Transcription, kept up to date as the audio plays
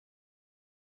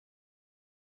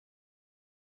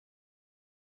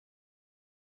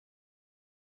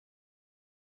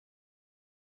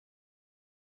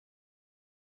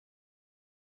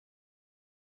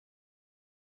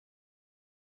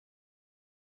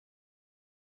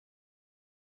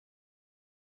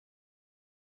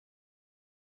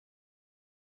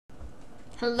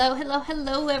Hello, hello,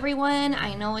 hello, everyone.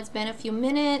 I know it's been a few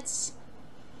minutes.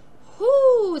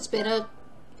 Whoo, it's been a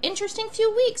interesting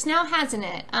few weeks now, hasn't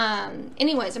it?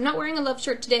 Anyways, I'm not wearing a love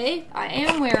shirt today. I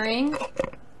am wearing,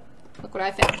 look what I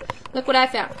found. Look what I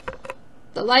found.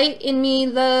 The light in me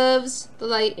loves the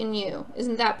light in you.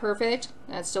 Isn't that perfect?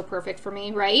 That's so perfect for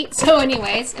me, right? So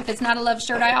anyways, if it's not a love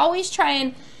shirt, I always try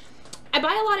and I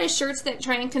buy a lot of shirts that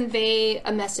try and convey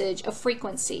a message of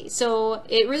frequency. So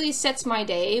it really sets my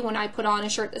day when I put on a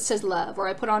shirt that says love, or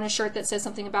I put on a shirt that says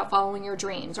something about following your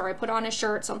dreams, or I put on a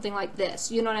shirt something like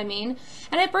this, you know what I mean?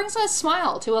 And it brings a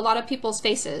smile to a lot of people's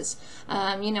faces.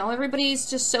 You know, everybody's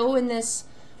just so in this,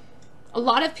 a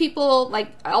lot of people,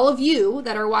 like all of you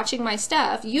that are watching my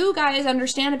stuff, you guys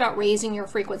understand about raising your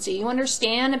frequency. You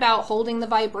understand about holding the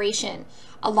vibration.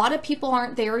 A lot of people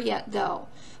aren't there yet though,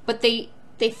 but they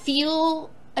feel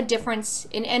a difference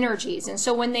in energies. And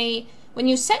so when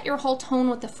you set your whole tone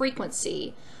with the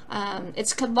frequency,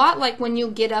 it's a lot like when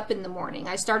you get up in the morning.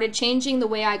 I started changing the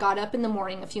way I got up in the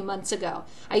morning a few months ago.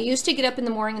 I used to get up in the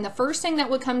morning and the first thing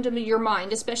that would come to your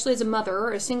mind, especially as a mother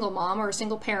or a single mom or a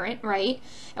single parent, right?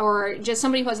 Or just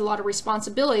somebody who has a lot of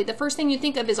responsibility, the first thing you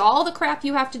think of is all the crap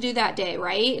you have to do that day,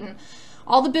 right? And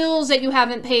all the bills that you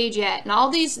haven't paid yet and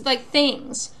all these like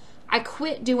things. I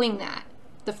quit doing that.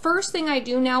 The first thing I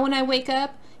do now when I wake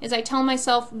up is I tell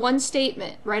myself one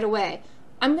statement right away.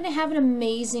 I'm going to have an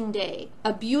amazing day.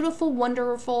 A beautiful,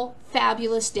 wonderful,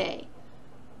 fabulous day.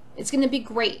 It's going to be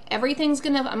great. I'm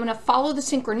going to follow the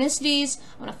synchronicities.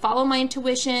 I'm going to follow my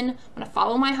intuition. I'm going to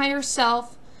follow my higher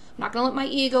self. I'm not going to let my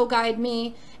ego guide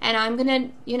me. And I'm going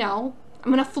to, I'm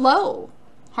going to flow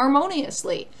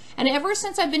harmoniously. And ever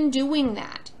since I've been doing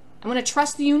that, I'm going to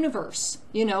trust the universe,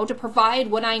 to provide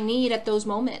what I need at those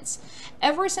moments.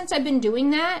 Ever since I've been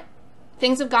doing that,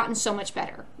 things have gotten so much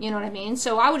better. You know what I mean?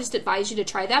 So I would just advise you to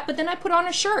try that. But then I put on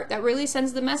a shirt that really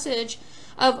sends the message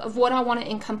of what I want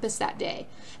to encompass that day.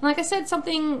 And like I said,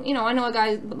 something, I know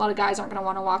a lot of guys aren't going to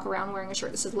want to walk around wearing a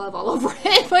shirt that says love all over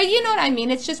it. But you know what I mean?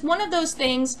 It's just one of those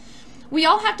things. We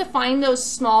all have to find those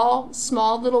small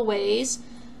little ways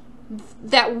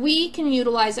that we can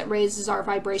utilize that raises our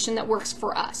vibration that works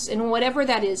for us and whatever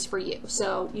that is for you.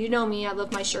 So you know me, I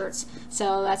love my shirts.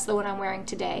 So that's the one I'm wearing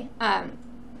today.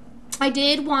 I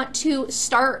did want to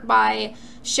start by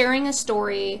sharing a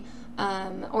story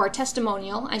or a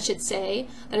testimonial, I should say,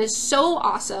 that is so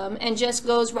awesome and just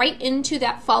goes right into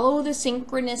that follow the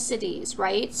synchronicities,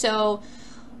 right? So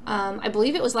I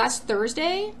believe it was last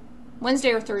Wednesday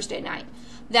or Thursday night,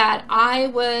 that I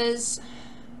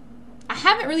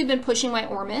haven't really been pushing my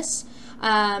Ormus.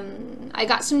 I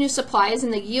got some new supplies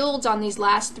and the yields on these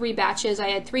last 3 batches, I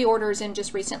had 3 orders in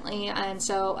just recently, and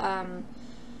so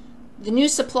the new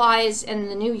supplies and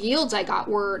the new yields I got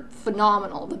were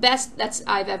phenomenal. The best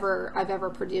I've ever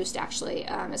produced, actually,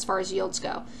 as far as yields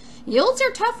go. Yields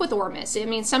are tough with Ormus. I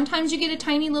mean, sometimes you get a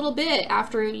tiny little bit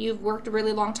after you've worked a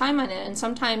really long time on it, and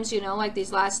sometimes, like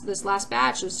this last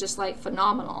batch was just like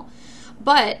phenomenal.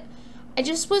 But I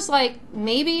just was like,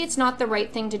 maybe it's not the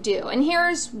right thing to do. And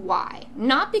here's why.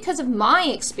 Not because of my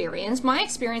experience. My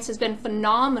experience has been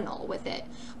phenomenal with it.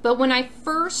 But when I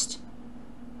first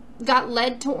got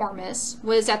led to Ormus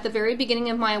was at the very beginning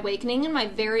of my awakening in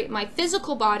my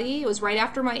physical body. It was right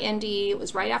after my NDE. It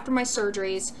was right after my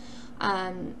surgeries.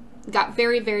 Got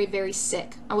very, very, very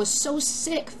sick. I was so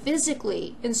sick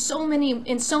physically in so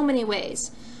many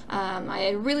ways. I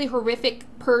had really horrific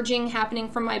purging happening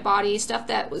from my body. Stuff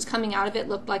that was coming out of it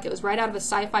looked like it was right out of a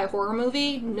sci-fi horror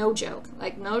movie. No joke.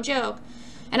 Like, no joke.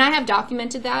 And I have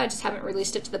documented that. I just haven't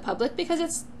released it to the public because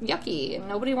it's yucky and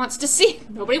nobody wants to see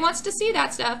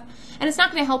that stuff. And it's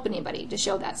not going to help anybody to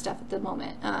show that stuff at the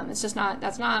moment. It's just not,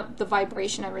 that's not the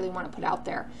vibration I really want to put out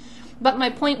there. But my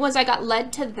point was I got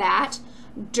led to that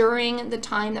during the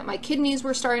time that my kidneys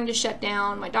were starting to shut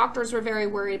down. My doctors were very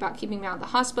worried about keeping me out of the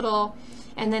hospital.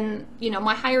 And then,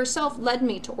 my higher self led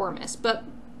me to Ormus. But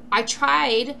I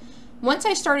tried, once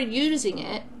I started using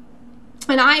it,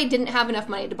 and I didn't have enough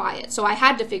money to buy it, so I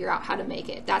had to figure out how to make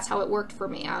it. That's how it worked for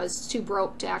me. I was too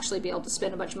broke to actually be able to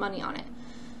spend a bunch of money on it.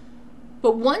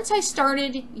 But once I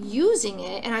started using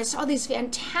it, and I saw these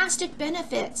fantastic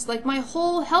benefits, like my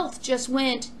whole health just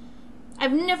went,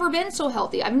 I've never been so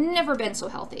healthy. I've never been so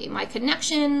healthy. My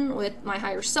connection with my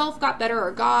higher self got better,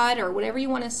 or God, or whatever you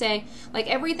want to say. Like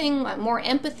everything, more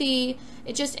empathy.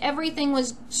 Everything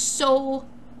was so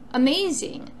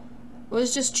amazing. It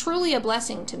was just truly a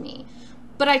blessing to me.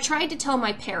 But I tried to tell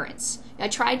my parents. I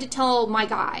tried to tell my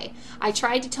guy. I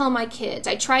tried to tell my kids.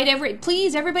 I tried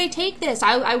please, everybody take this.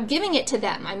 I'm giving it to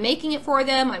them. I'm making it for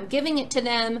them. I'm giving it to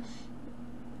them.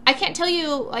 I can't tell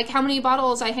you like how many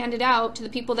bottles I handed out to the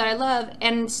people that I love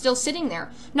and still sitting there.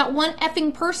 Not one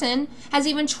effing person has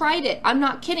even tried it. I'm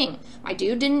not kidding. My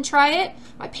dude didn't try it.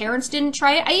 My parents didn't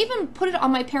try it. I even put it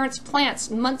on my parents' plants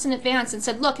months in advance and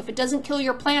said, look, if it doesn't kill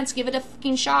your plants, give it a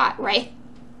fucking shot, right?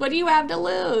 What do you have to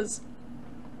lose?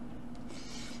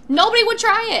 Nobody would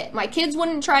try it. My kids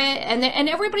wouldn't try it. And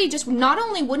everybody just not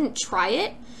only wouldn't try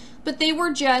it, but they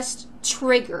were just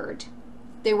triggered.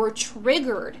 They were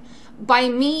triggered by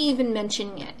me even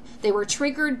mentioning it. They were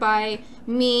triggered by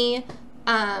me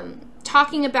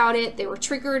talking about it. They were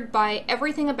triggered by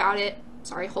everything about it.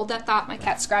 Sorry, hold that thought. My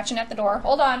cat's scratching at the door.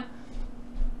 Hold on.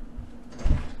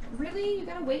 Really? You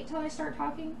gotta wait till I start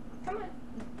talking? Come on.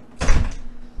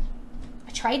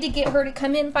 I tried to get her to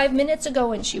come in 5 minutes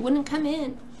ago and she wouldn't come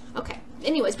in. Okay.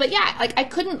 Anyways, but yeah, like I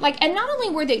couldn't like, and not only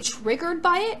were they triggered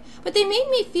by it, but they made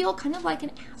me feel kind of like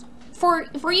an asshole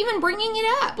for even bringing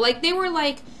it up. Like they were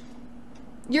like,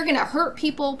 you're gonna hurt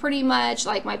people pretty much.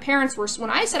 Like my parents were, when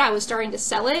I said I was starting to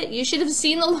sell it, you should have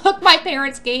seen the look my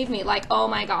parents gave me. Like, oh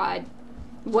my God,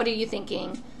 what are you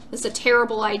thinking? This is a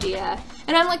terrible idea.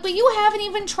 And I'm like, but you haven't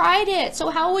even tried it. So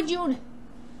how would you?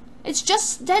 It's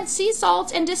just dead sea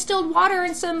salt and distilled water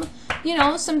and some, you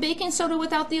know, some baking soda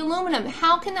without the aluminum.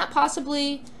 How can that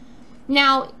possibly?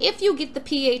 Now, if you get the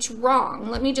pH wrong,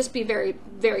 let me just be very,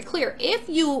 very clear. If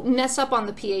you mess up on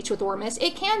the pH with Ormus,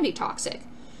 it can be toxic.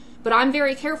 But I'm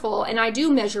very careful and I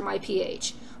do measure my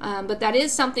pH. But that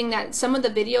is something that some of the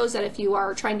videos that if you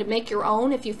are trying to make your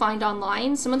own, if you find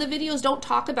online, some of the videos don't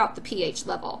talk about the pH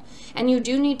level. And you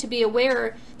do need to be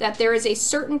aware that there is a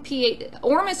certain pH.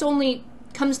 Ormus only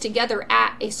comes together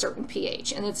at a certain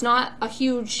pH, and it's not a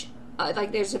huge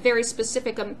like there's a very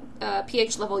specific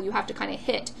pH level you have to kind of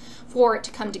hit for it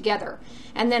to come together.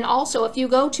 And then also if you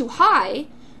go too high,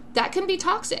 that can be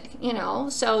toxic, you know,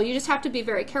 so you just have to be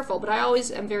very careful. But I always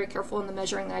am very careful in the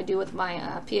measuring that I do with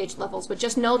my pH levels. But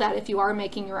just know that if you are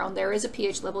making your own, there is a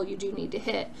pH level you do need to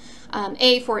hit,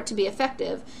 A, for it to be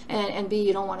effective, and B,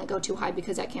 you don't want to go too high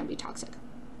because that can be toxic.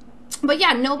 But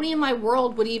yeah, nobody in my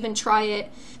world would even try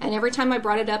it. And every time I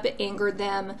brought it up, it angered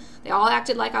them. They all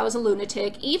acted like I was a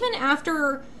lunatic. Even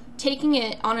after taking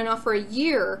it on and off for a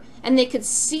year, and they could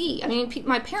see, I mean,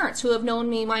 my parents who have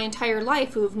known me my entire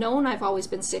life, who have known I've always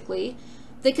been sickly,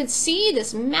 they could see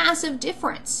this massive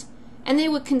difference. And they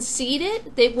would concede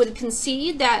it. They would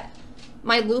concede that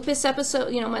my lupus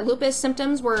episode, you know, my lupus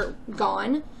symptoms were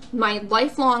gone. My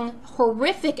lifelong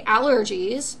horrific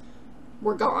allergies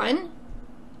were gone.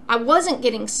 I wasn't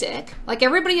getting sick. Like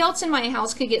everybody else in my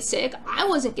house could get sick. I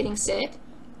wasn't getting sick.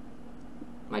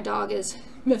 My dog is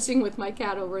messing with my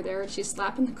cat over there, and she's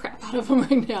slapping the crap out of him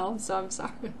right now, so I'm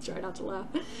sorry. I try not to laugh.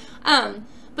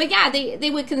 But yeah,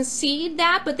 they would concede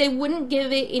that, but they wouldn't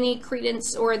give it any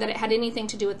credence or that it had anything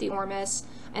to do with the Ormus,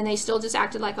 and they still just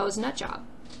acted like I was a nut job.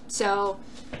 So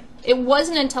it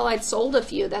wasn't until I'd sold a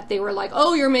few that they were like,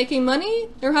 oh, you're making money?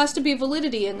 There has to be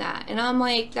validity in that. And I'm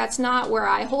like, that's not where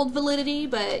I hold validity,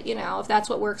 but, you know, if that's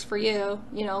what works for you,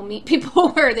 you know, meet people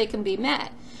where they can be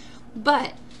met.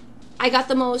 But I got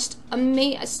the most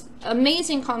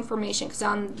amazing confirmation, because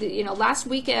on the, you know, last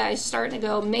week I started to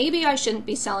go, maybe I shouldn't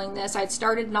be selling this. I'd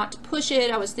started not to push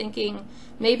it. I was thinking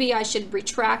maybe I should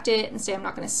retract it and say I'm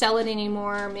not going to sell it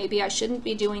anymore. Maybe I shouldn't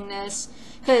be doing this,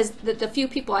 because the few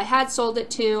people I had sold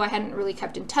it to, I hadn't really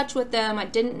kept in touch with them. I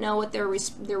didn't know what their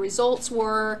results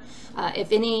were,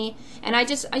 if any. And I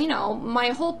just, you know, my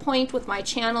whole point with my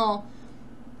channel,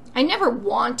 I never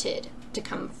wanted to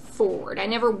come forward. I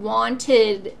never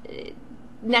wanted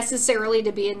necessarily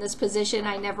to be in this position.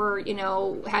 I never, you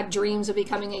know, had dreams of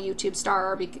becoming a YouTube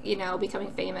star, you know,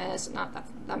 becoming famous. Not that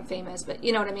I'm famous, but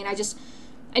you know what I mean.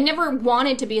 I never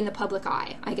wanted to be in the public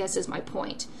eye, I guess is my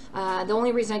point. The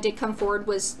only reason I did come forward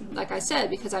was, like I said,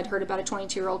 because I'd heard about a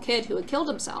 22-year-old kid who had killed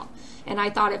himself. And I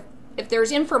thought if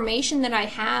there's information that I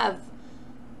have,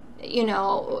 you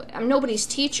know, I'm nobody's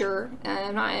teacher, and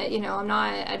I'm not, you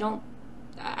know,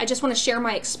 I just want to share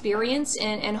my experience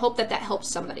and hope that that helps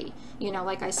somebody, you know,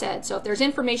 like I said. So if there's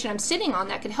information I'm sitting on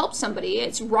that could help somebody,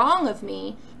 it's wrong of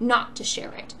me not to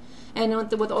share it. And with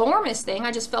the Ormus thing,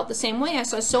 I just felt the same way. I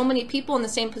saw so many people in the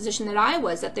same position that I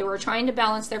was, that they were trying to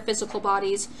balance their physical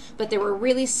bodies, but they were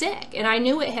really sick. And I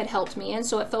knew it had helped me, and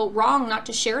so it felt wrong not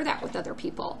to share that with other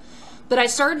people. But I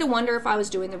started to wonder if I was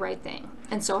doing the right thing.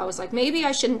 And so I was like, maybe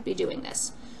I shouldn't be doing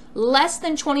this. Less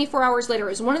than 24 hours later, it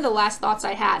was one of the last thoughts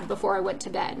I had before I went to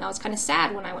bed. And I was kind of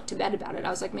sad when I went to bed about it. I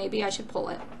was like, maybe I should pull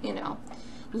it, you know.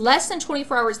 Less than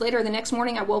 24 hours later, the next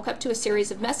morning, I woke up to a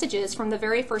series of messages from the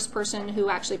very first person who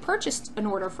actually purchased an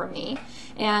order from me.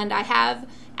 And I have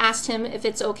asked him if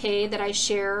it's okay that I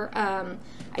share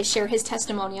I share his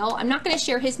testimonial. I'm not going to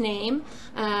share his name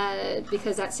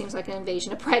because that seems like an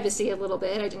invasion of privacy a little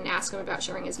bit. I didn't ask him about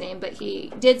sharing his name, but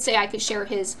he did say I could share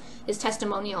his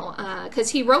testimonial because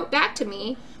he wrote back to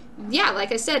me. Yeah,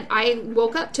 like I said, I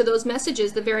woke up to those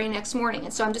messages the very next morning.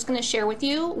 And so I'm just going to share with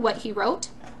you what he wrote.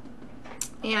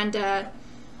 And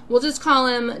we'll just call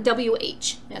him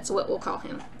WH. That's what we'll call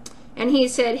him. And he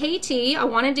said, "Hey T, I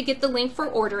wanted to get the link for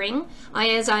ordering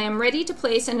as I am ready to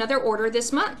place another order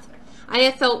this month. I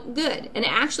have felt good and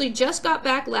actually just got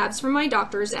back labs from my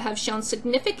doctors that have shown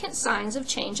significant signs of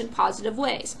change in positive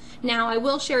ways." Now, I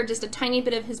will share just a tiny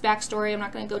bit of his backstory. I'm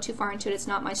not going to go too far into it. It's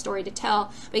not my story to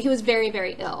tell. But he was very,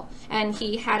 very ill. And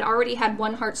he had already had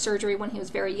one heart surgery when he was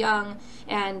very young.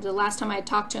 And the last time I had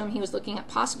talked to him, he was looking at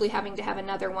possibly having to have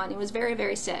another one. He was very,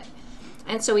 very sick.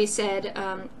 And so he said,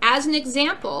 as an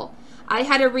example, I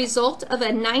had a result of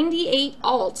a 98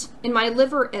 alt in my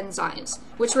liver enzymes,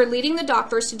 which were leading the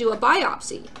doctors to do a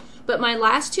biopsy. But my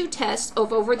last two tests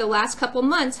of over the last couple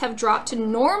months have dropped to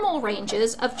normal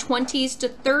ranges of 20s to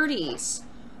 30s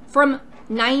from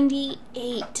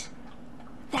 98.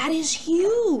 That is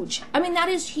huge. I mean, that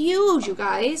is huge, you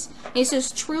guys. And he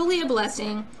says, truly a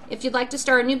blessing. If you'd like to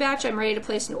start a new batch, I'm ready to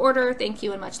place an order. Thank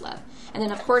you and much love. And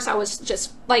then, of course, I was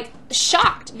just, like,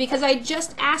 shocked because I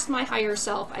just asked my higher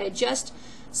self. I had just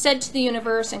said to the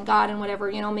universe and God and whatever,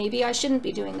 you know, maybe I shouldn't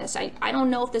be doing this. I don't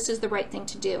know if this is the right thing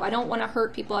to do. I don't want to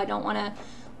hurt people. I don't want to,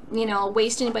 you know,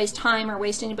 waste anybody's time or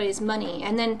waste anybody's money.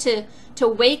 And then to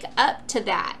wake up to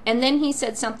that. And then he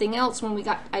said something else when we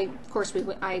got, I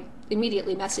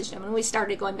immediately messaged him and we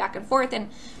started going back and forth. And,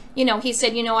 you know, he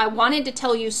said, you know, I wanted to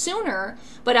tell you sooner,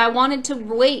 but I wanted to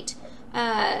wait.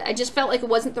 I just felt like it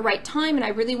wasn't the right time, and I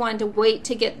really wanted to wait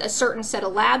to get a certain set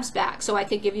of labs back so I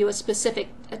could give you a specific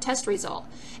test result.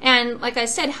 And like I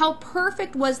said, how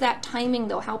perfect was that timing,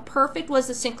 though? How perfect was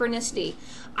the synchronicity?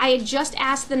 I had just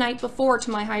asked the night before to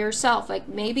my higher self, like,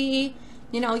 maybe,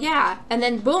 you know, yeah. And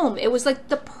then, boom, it was like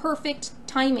the perfect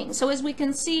timing. So as we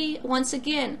can see, once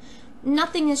again,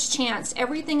 nothing is chance.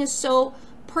 Everything is so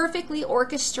perfectly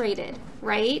orchestrated,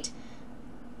 right?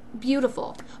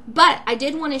 Beautiful. But I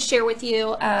did want to share with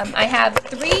you, I have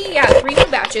three new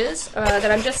batches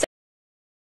that I'm just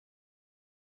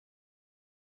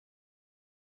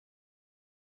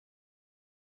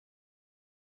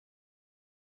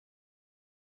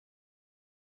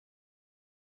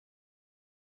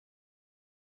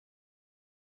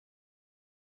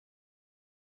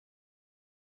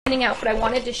sending out, but I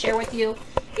wanted to share with you,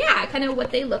 yeah, kind of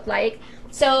what they look like.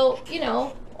 So, you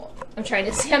know, I'm trying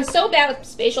to see, I'm so bad with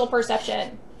spatial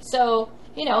perception. So,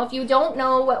 you know, if you don't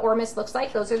know what Ormus looks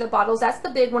like, those are the bottles. That's the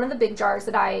big, one of the big jars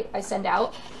that I send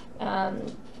out.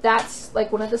 That's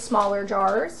like one of the smaller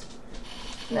jars.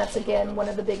 And that's, again, one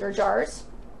of the bigger jars.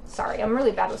 Sorry, I'm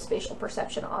really bad with spatial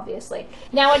perception, obviously.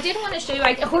 Now, I did want to show you,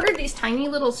 I ordered these tiny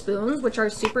little spoons, which are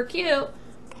super cute.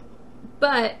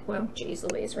 But, well, geez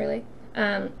Louise, really?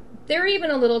 They're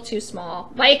even a little too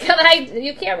small. Like,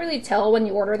 you can't really tell when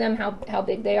you order them how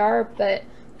big they are, but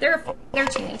they're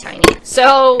teeny tiny.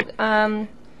 So,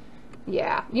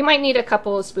 yeah, you might need a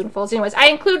couple of spoonfuls. Anyways, I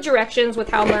include directions with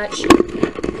how much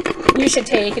you should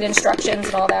take and instructions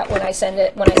and all that when I send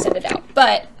it out.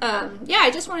 But, yeah,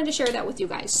 I just wanted to share that with you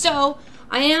guys. So,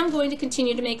 I am going to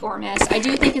continue to make Ormus. I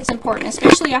do think it's important,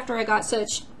 especially after I got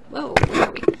such, whoa, where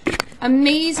are we?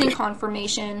 Amazing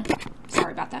confirmation.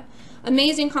 Sorry about that.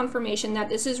 Amazing confirmation that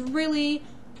this is really,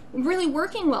 really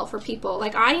working well for people.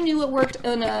 Like, I knew it worked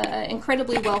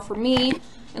incredibly well for me.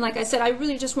 And like I said, I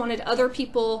really just wanted other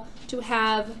people to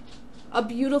have a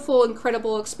beautiful,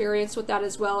 incredible experience with that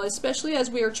as well, especially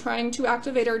as we are trying to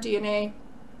activate our DNA.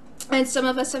 And some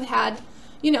of us have had,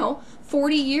 you know,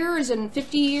 40 years and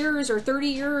 50 years or 30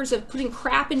 years of putting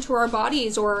crap into our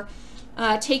bodies, or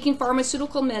taking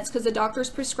pharmaceutical meds because the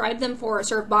doctors prescribe them for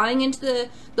us, or buying into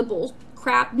the bull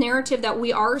crap narrative that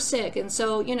we are sick. And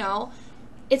so, you know,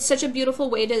 it's such a beautiful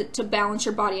way to balance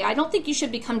your body. I don't think you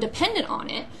should become dependent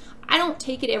on it. I don't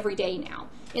take it every day now.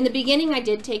 In the beginning, I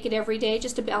did take it every day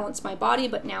just to balance my body,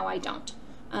 but now I don't.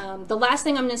 The last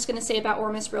thing I'm just going to say about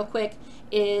Ormus real quick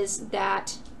is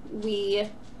that we,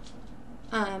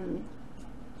 I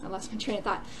lost my train of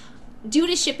thought. Due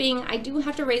to shipping, I do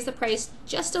have to raise the price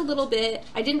just a little bit.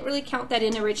 I didn't really count that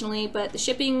in originally, but the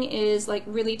shipping is like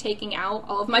really taking out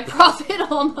all of my profit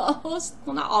almost.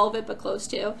 Well, not all of it, but close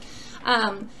to.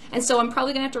 And so I'm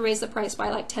probably gonna have to raise the price by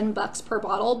like 10 bucks per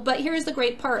bottle. But here's the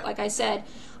great part. Like I said,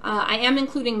 I am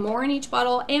including more in each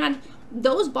bottle, and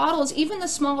those bottles, even the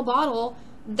small bottle,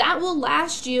 that will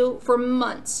last you for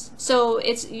months. So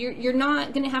you're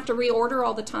not going to have to reorder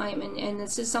all the time, and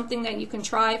this is something that you can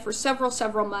try for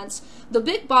several months. The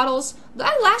big bottles,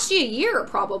 that last you a year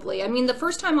probably. I mean, the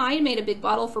first time I made a big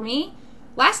bottle for me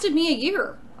lasted me a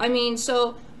year. I mean,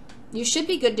 so you should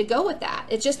be good to go with that.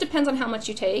 It just depends on how much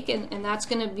you take, and that's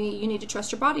going to be, you need to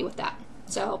trust your body with that.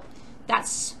 So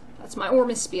that's my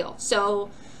Ormus spiel. So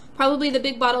probably the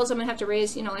big bottles I'm going to have to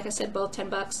raise, you know, like I said, both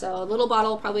 $10. So a little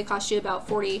bottle will probably cost you about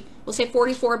 40, we'll say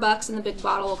 $44, and the big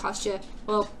bottle will cost you,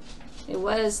 well, it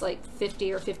was like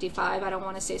 50 or 55. I don't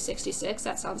want to say 66.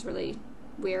 That sounds really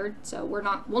weird. So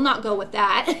we'll not go with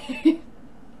that.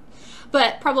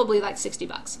 But probably like $60.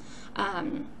 That's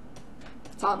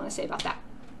all I'm going to say about that.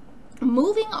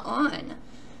 Moving on.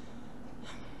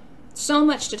 So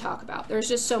much to talk about. There's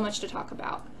just so much to talk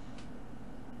about.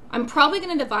 I'm probably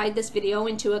going to divide this video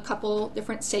into a couple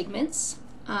different segments.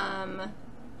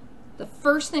 The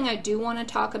first thing I do want to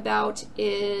talk about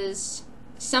is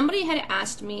somebody had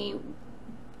asked me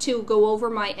to go over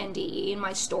my NDE and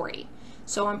my story.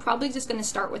 So I'm probably just going to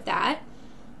start with that.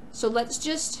 So let's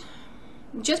just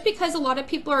because a lot of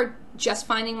people are just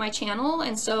finding my channel,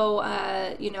 and so,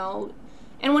 you know,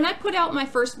 and when I put out my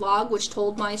first vlog, which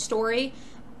told my story,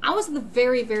 I was at the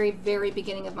very, very, very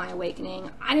beginning of my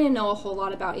awakening. I didn't know a whole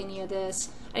lot about any of this.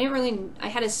 I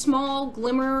had a small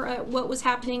glimmer at what was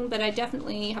happening, but I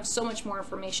definitely have so much more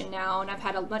information now, and I've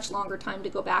had a much longer time to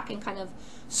go back and kind of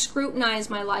scrutinize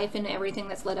my life and everything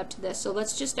that's led up to this. So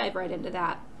let's just dive right into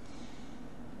that.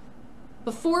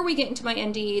 Before we get into my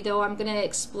NDE, though, I'm going to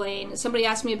explain. Somebody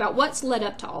asked me about what's led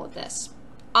up to all of this.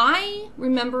 I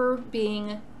remember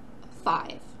being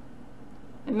 5. I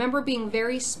remember being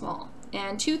very small.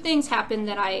 And two things happened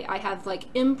that I have like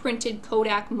imprinted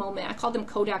Kodak moment. I call them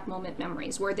Kodak moment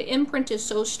memories, where the imprint is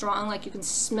so strong, like you can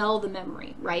smell the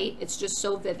memory, right? It's just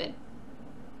so vivid.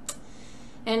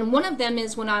 And one of them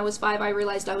is when I was 5, I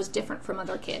realized I was different from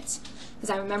other kids. Because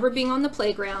I remember being on the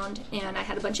playground and I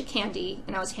had a bunch of candy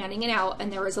and I was handing it out,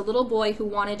 and there was a little boy who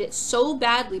wanted it so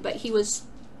badly, but he was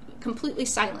completely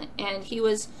silent, and he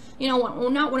was, you know,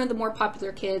 not one of the more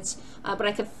popular kids, but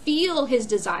I could feel his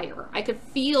desire. I could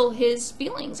feel his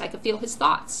feelings. I could feel his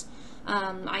thoughts.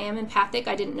 I am empathic.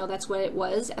 I didn't know that's what it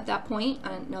was at that point. I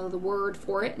didn't know the word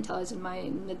for it until I was in my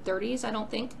mid-30s, I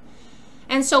don't think.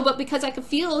 And so, but because I could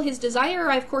feel his desire,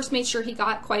 I of course made sure he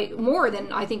got quite more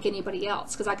than I think anybody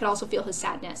else, because I could also feel his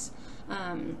sadness.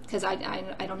 Because I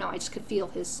don't know, I just could feel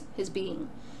his being.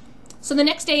 So the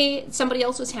next day, somebody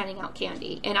else was handing out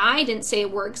candy, and I didn't say a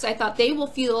word because I thought they will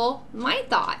feel my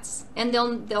thoughts, and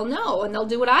they'll know, and they'll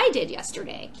do what I did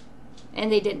yesterday,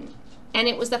 and they didn't. And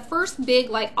it was the first big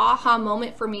like aha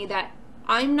moment for me that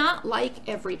I'm not like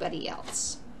everybody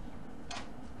else.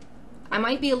 I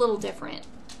might be a little different,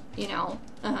 you know,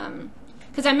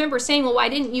 because I remember saying, well, why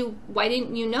didn't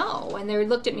you know? And they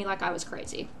looked at me like I was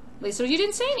crazy. They said, well, you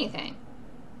didn't say anything.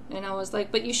 And I was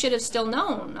like, but you should have still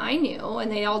known. I knew. And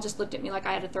they all just looked at me like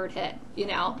I had a third head, you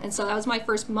know? And so that was my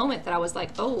first moment that I was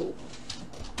like, oh,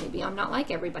 maybe I'm not like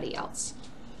everybody else.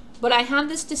 But I have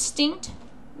this distinct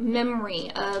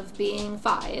memory of being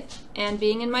 5 and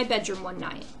being in my bedroom one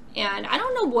night. And I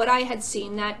don't know what I had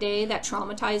seen that day that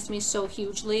traumatized me so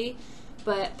hugely,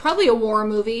 but probably a war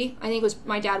movie. I think it was,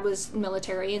 my dad was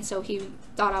military, and so he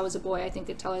thought I was a boy, I think,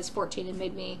 until I was 14, and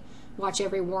made me watch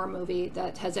every war movie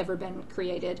that has ever been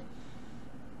created,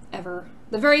 ever.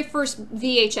 The very first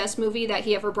VHS movie that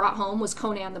he ever brought home was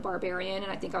Conan the Barbarian,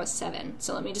 and I think I was 7.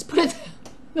 So let me just put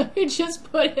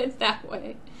it that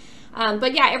way.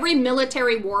 But yeah, every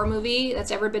military war movie that's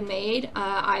ever been made,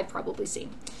 I've probably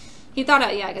seen. He thought,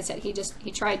 yeah, like I said,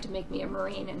 he tried to make me a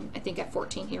Marine, and I think at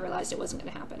 14 he realized it wasn't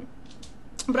going to happen.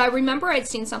 But I remember I'd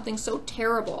seen something so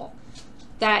terrible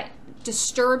that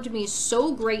disturbed me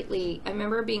so greatly. I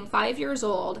remember being 5 years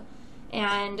old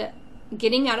and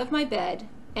getting out of my bed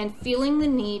and feeling the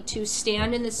need to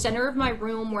stand in the center of my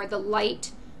room where the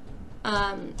light,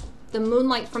 the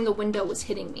moonlight from the window was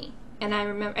hitting me. And I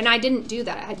remember, and I didn't do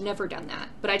that. I had never done that.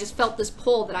 But I just felt this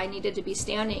pull that I needed to be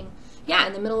standing, yeah,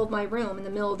 in the middle of my room in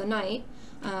the middle of the night,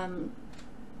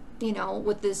 you know,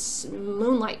 with this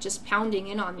moonlight just pounding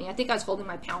in on me. I think I was holding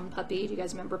my pound puppy. Do you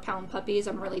guys remember pound puppies?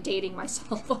 I'm really dating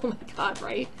myself. Oh my God,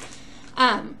 right?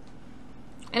 And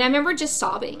I remember just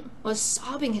sobbing. I was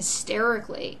sobbing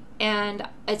hysterically. And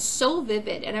it's so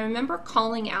vivid. And I remember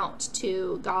calling out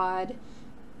to God,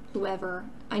 whoever.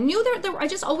 I knew I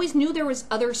just always knew there was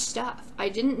other stuff. I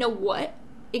didn't know what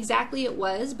exactly it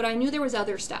was, but I knew there was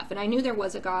other stuff. And I knew there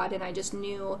was a God, and I just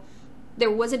knew there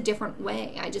was a different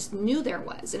way. I just knew there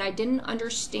was, and I didn't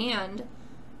understand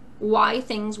why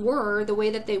things were the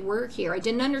way that they were here. I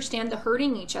didn't understand the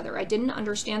hurting each other. I didn't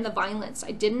understand the violence.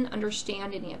 I didn't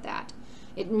understand any of that.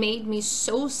 It made me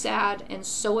so sad and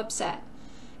so upset.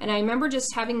 And I remember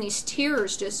just having these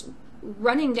tears just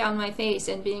running down my face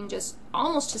and being just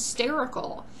almost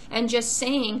hysterical and just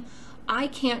saying, I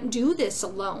can't do this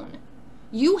alone.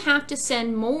 You have to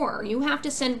send more. You have to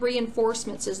send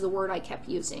reinforcements is the word I kept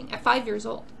using at 5 years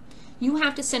old. You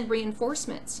have to send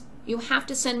reinforcements. You have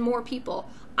to send more people.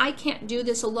 I can't do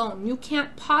this alone. You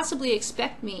can't possibly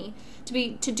expect me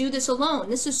to do this alone.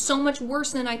 This is so much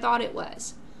worse than I thought it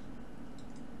was.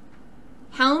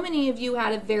 How many of you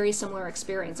had a very similar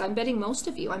experience? I'm betting most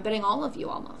of you. I'm betting all of you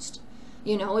almost.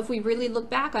 You know, if we really look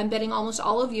back, I'm betting almost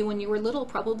all of you when you were little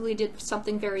probably did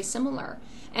something very similar.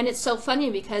 And it's so funny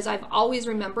because I've always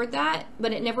remembered that,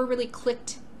 but it never really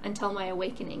clicked until my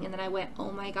awakening. And then I went,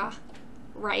 oh my God,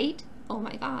 right? Oh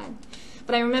my God.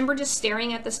 But I remember just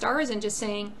staring at the stars and just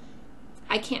saying,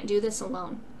 I can't do this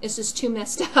alone. This is too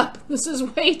messed up. This is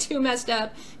way too messed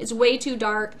up. It's way too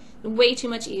dark, way too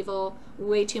much evil,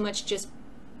 way too much just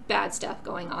bad stuff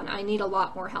going on. I need a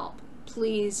lot more help.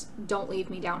 Please don't leave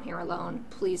me down here alone.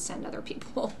 Please send other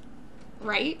people.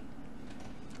 Right?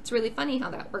 It's really funny how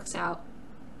that works out.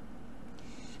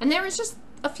 And there was just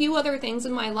a few other things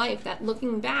in my life that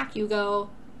looking back, you go,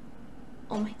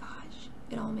 oh my gosh,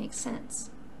 it all makes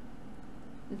sense.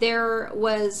 There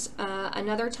was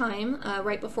another time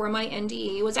right before my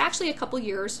NDE. It was actually a couple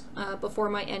years before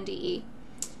my NDE.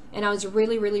 And I was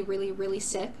really, really, really, really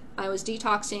sick. I was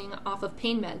detoxing off of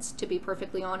pain meds, to be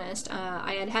perfectly honest.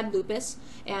 I had lupus,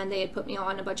 and they had put me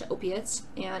on a bunch of opiates,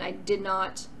 and I did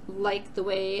not like the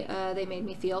way they made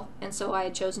me feel, and so I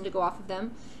had chosen to go off of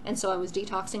them. And so I was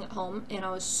detoxing at home, and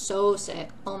I was so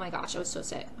sick. Oh my gosh, I was so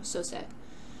sick. I was so sick.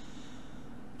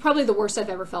 Probably the worst I've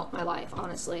ever felt in my life,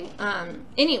 honestly.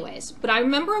 Anyways, but I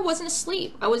remember I wasn't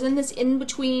asleep. I was in this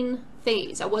in-between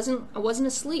phase. I wasn't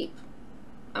asleep.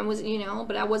 I was, you know,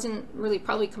 but I wasn't really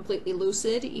probably completely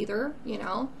lucid either, you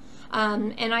know.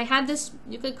 And I had this,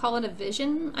 you could call it a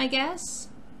vision, I guess.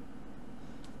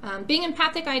 Being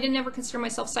empathic, I didn't ever consider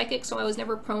myself psychic, so I was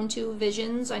never prone to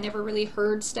visions. I never really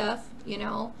heard stuff, you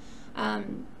know.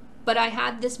 But I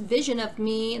had this vision of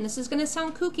me, and this is going to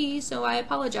sound kooky, so I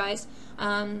apologize.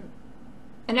 And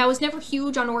I was never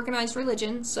huge on organized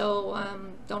religion,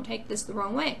 so don't take this the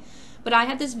wrong way. But I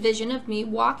had this vision of me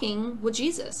walking with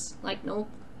Jesus, like no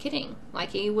kidding. Like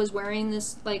he was wearing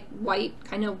this like white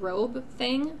kind of robe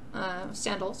thing,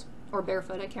 sandals or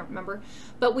barefoot, I can't remember.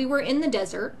 But we were in the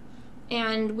desert,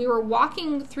 and we were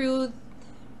walking through,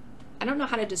 I don't know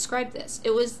how to describe this.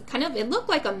 It was kind of, it looked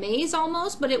like a maze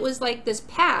almost, but it was like this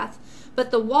path,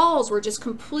 but the walls were just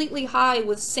completely high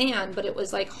with sand, but it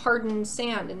was like hardened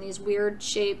sand in these weird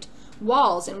shaped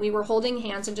walls. And we were holding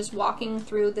hands and just walking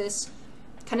through this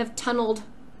kind of tunneled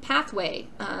pathway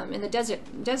in the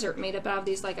desert made up out of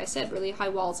these, like I said, really high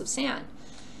walls of sand.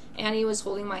 And he was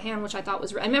holding my hand, which I thought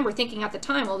was, I remember thinking at the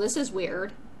time, well, this is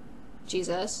weird.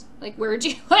 Jesus, like, where'd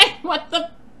you, like,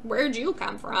 where'd you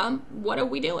come from? What are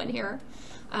we doing here?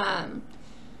 And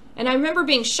I remember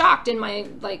being shocked in my,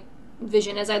 like,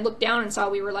 vision as I looked down and saw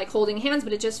we were, like, holding hands,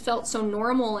 but it just felt so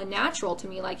normal and natural to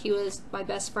me, like he was my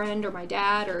best friend or my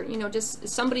dad or, you know, just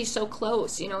somebody so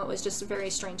close, you know. It was just a very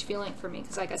strange feeling for me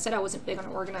because, like I said, I wasn't big on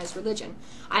organized religion.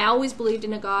 I always believed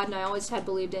in a God, and I always had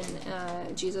believed in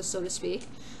Jesus, so to speak.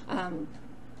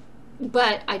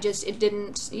 But I just, it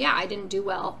didn't, yeah, I didn't do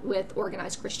well with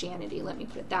organized Christianity, let me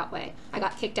put it that way. I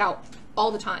got kicked out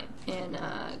all the time in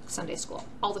Sunday school,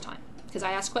 all the time, because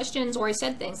I asked questions or I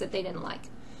said things that they didn't like.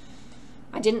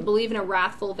 I didn't believe in a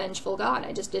wrathful, vengeful God.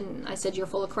 I just didn't. I said, you're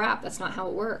full of crap. That's not how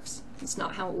it works. It's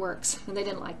not how it works. And they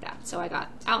didn't like that. So I got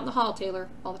out in the hall, Taylor,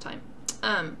 all the time.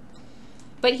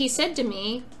 But he said to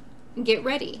me, get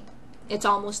ready. It's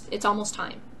almost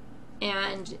time.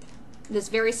 And this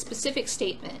very specific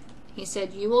statement, he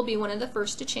said, you will be one of the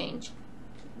first to change.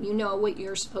 You know what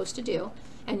you're supposed to do,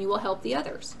 and you will help the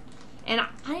others. And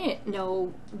I didn't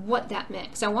know what that meant.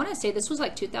 Because I want to say this was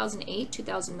like 2008,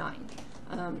 2009.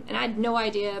 And I had no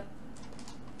idea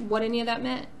what any of that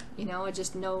meant. You know, I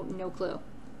just no clue.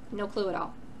 No clue at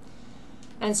all.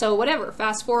 And so whatever,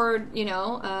 fast forward, you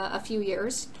know, a few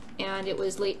years, and it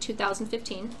was late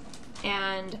 2015.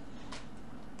 And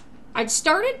I'd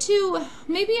started to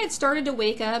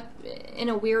wake up in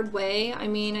a weird way. I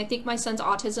mean, I think my son's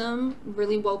autism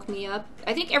really woke me up.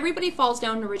 I think everybody falls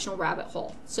down an original rabbit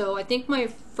hole. So I think my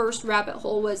first rabbit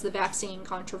hole was the vaccine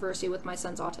controversy with my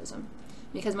son's autism.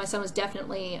 Because my son was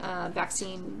definitely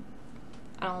vaccine,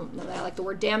 I don't know that I like the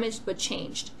word damaged, but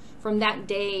changed. From that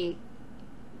day,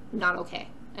 not okay.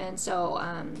 And so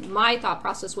my thought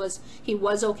process was he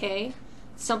was okay.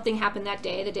 something happened that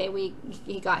day, the day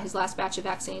he got his last batch of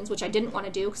vaccines, which I didn't want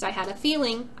to do because I had a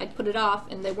feeling I'd put it off,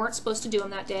 and they weren't supposed to do him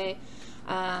that day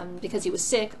because he was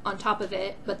sick on top of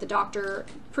it. But the doctor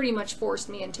pretty much forced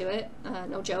me into it.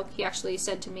 No joke. He actually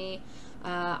said to me,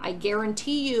 I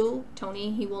guarantee you,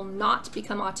 Tony, he will not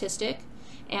become autistic,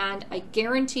 and I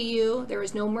guarantee you there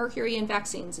is no mercury in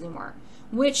vaccines anymore.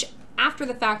 Which, after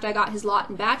the fact, I got his lot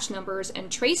and batch numbers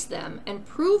and traced them and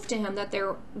proved to him that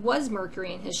there was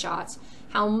mercury in his shots,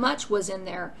 how much was in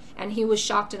there, and he was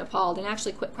shocked and appalled and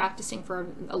actually quit practicing for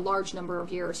a large number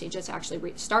of years. He just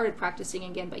actually started practicing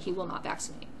again, but he will not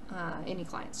vaccinate any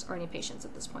clients or any patients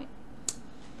at this point.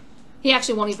 He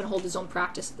actually won't even hold his own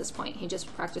practice at this point. He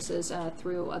just practices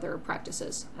through other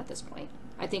practices at this point.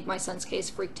 I think my son's case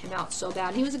freaked him out so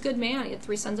bad. He was a good man. He had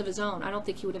 3 sons of his own. I don't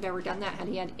think he would have ever done that had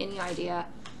he had any idea.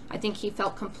 I think he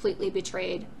felt completely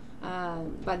betrayed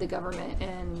by the government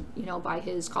and, you know, by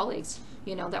his colleagues,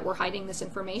 you know, that were hiding this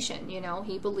information. You know,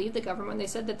 he believed the government when they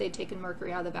said that they'd taken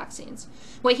mercury out of the vaccines.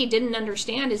 What he didn't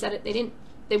understand is that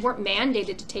they weren't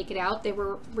mandated to take it out. They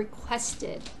were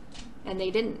requested, and they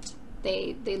didn't.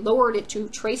 They lowered it to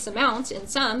trace amounts in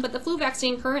some, but the flu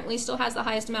vaccine currently still has the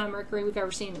highest amount of mercury we've ever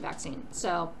seen in a vaccine.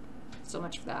 So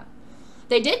much for that.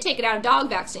 They did take it out of dog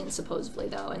vaccines, supposedly,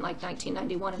 though, in like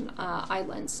 1991 in eye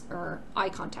lens or eye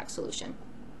contact solution.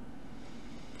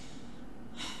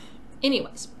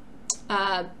 Anyways,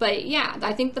 but yeah,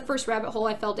 I think the first rabbit hole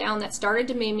I fell down that started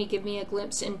to maybe give me a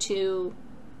glimpse into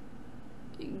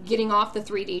getting off the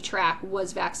 3D track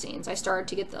was vaccines. I started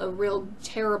to get a real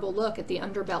terrible look at the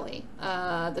underbelly,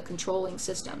 the controlling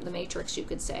system, the matrix, you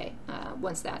could say,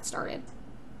 once that started.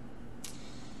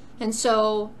 And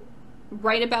so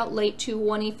right about late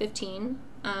 2015,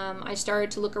 I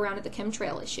started to look around at the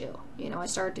chemtrail issue. You know, I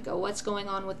started to go, what's going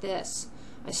on with this?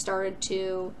 I started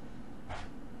to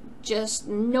just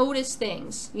notice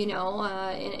things, you know,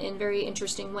 in very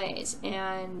interesting ways.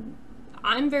 And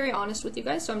I'm very honest with you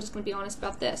guys, so I'm just going to be honest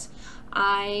about this.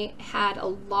 I had a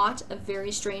lot of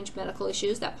very strange medical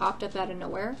issues that popped up out of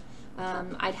nowhere.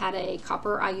 I'd had a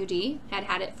copper IUD,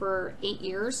 had it for 8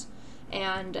 years,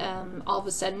 and all of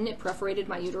a sudden it perforated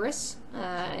my uterus,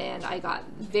 and I got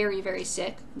very, very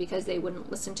sick because they wouldn't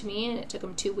listen to me, and it took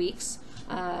them 2 weeks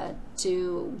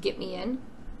to get me in.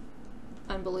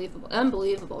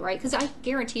 Unbelievable, right? Because I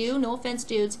guarantee you, no offense,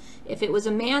 dudes, if it was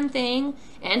a man thing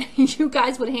and you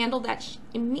guys would handle that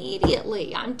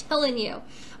immediately, I'm telling you,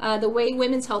 the way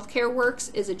women's healthcare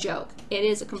works is a joke. It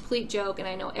is a complete joke, and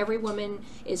I know every woman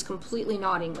is completely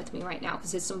nodding with me right now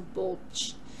because it's some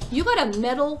bullshit. You got a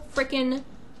metal frickin'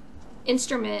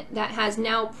 instrument that has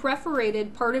now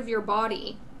perforated part of your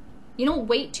body. You don't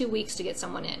wait 2 weeks to get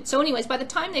someone in. So anyways, by the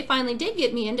time they finally did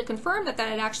get me in to confirm that that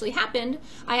had actually happened,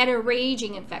 I had a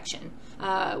raging infection,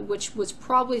 which was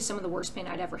probably some of the worst pain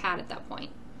I'd ever had at that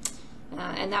point.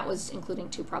 And that was including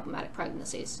 2 problematic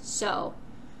pregnancies. So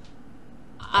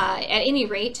at any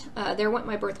rate, there went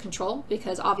my birth control,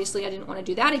 because obviously I didn't want to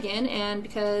do that again, and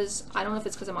because, I don't know if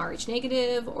it's because I'm Rh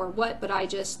negative or what, but I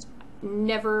just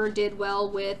never did well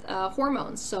with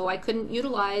hormones. So I couldn't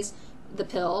utilize the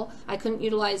pill. I couldn't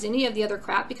utilize any of the other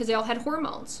crap because they all had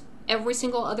hormones. Every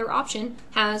single other option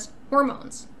has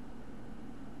hormones,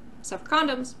 except for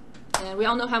condoms, and we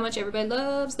all know how much everybody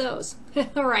loves those.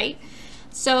 All right,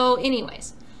 so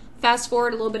anyways, fast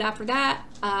forward a little bit after that,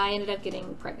 I ended up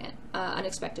getting pregnant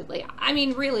unexpectedly. I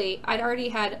mean, really, I'd already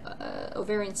had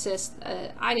ovarian cysts.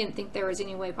 I didn't think there was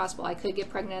any way possible I could get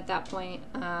pregnant at that point.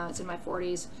 It's in my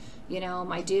 40s. You know,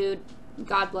 my dude,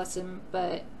 God bless him,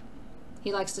 but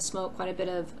he likes to smoke quite a bit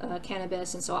of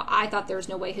cannabis, and so I thought there was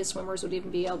no way his swimmers would even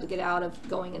be able to get out of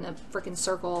going in a freaking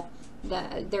circle.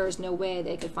 That there is no way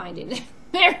they could find it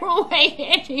their way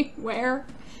anywhere.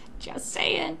 Just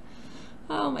saying.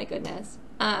 Oh my goodness.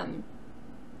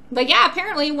 But yeah,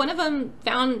 apparently one of them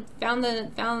found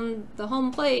the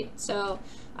home plate, so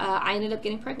I ended up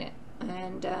getting pregnant,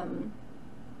 and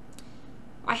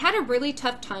I had a really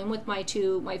tough time with my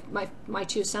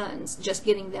two sons, just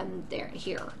getting them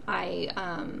here. I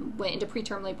went into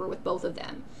preterm labor with both of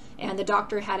them, and the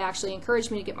doctor had actually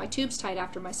encouraged me to get my tubes tied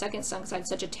after my second son because I had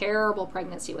such a terrible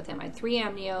pregnancy with him. I had 3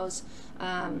 amnios,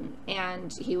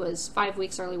 and he was 5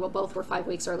 weeks early. Well, both were 5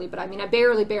 weeks early, but I mean, I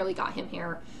barely got him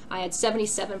here. I had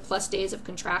 77 plus days of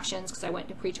contractions because I went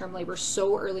into preterm labor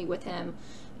so early with him.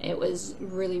 It was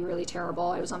really, really terrible.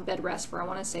 I was on bed rest for, I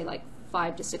want to say, like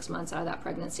 5 to 6 months out of that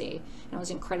pregnancy, and I was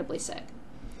incredibly sick.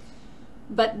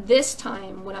 But this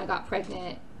time when I got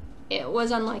pregnant, it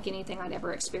was unlike anything I'd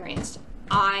ever experienced.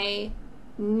 I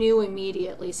knew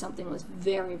immediately something was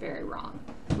very, very wrong.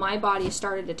 My body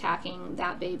started attacking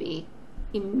that baby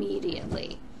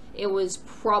immediately. It was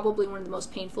probably one of the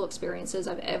most painful experiences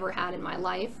I've ever had in my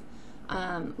life.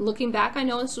 Looking back, I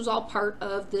know this was all part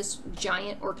of this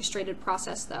giant orchestrated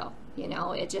process, though. You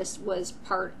know, it just was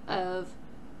part of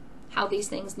how these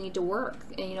things need to work.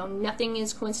 And, you know, nothing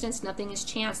is coincidence, nothing is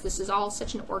chance. This is all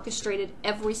such an orchestrated,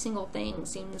 every single thing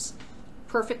seems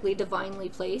perfectly divinely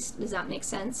placed. Does that make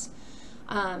sense?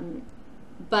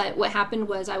 But what happened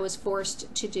was I was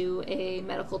forced to do a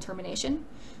medical termination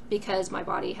because my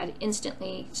body had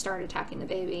instantly started attacking the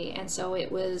baby. And so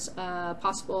it was a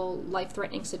possible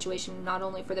life-threatening situation, not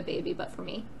only for the baby, but for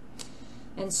me.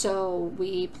 And so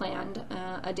we planned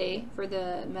a day for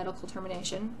the medical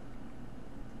termination.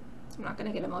 I'm not going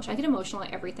to get emotional. I get emotional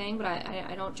at everything, but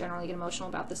I don't generally get emotional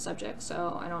about this subject,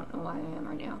 so I don't know why I am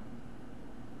right now.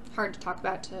 Hard to talk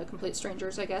about to complete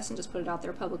strangers, I guess, and just put it out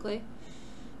there publicly.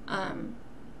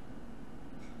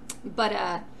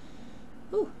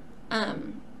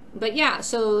 But yeah,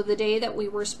 so the day that we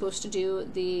were supposed to do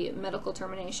the medical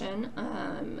termination,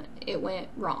 it went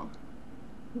wrong.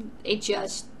 It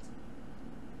just,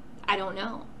 I don't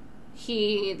know.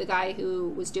 The guy who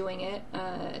was doing it,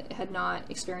 had not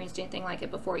experienced anything like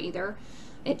it before either.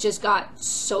 It just got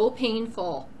so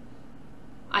painful.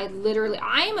 I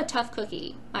am a tough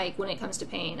cookie, like, when it comes to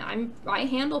pain. I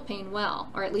handle pain well,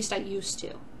 or at least I used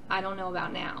to. I don't know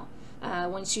about now.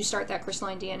 Once you start that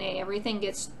crystalline DNA, everything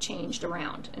gets changed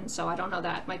around. And so I don't know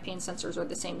that my pain sensors are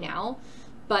the same now,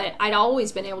 but I'd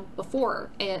always been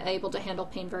able to handle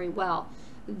pain very well.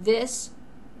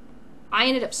 I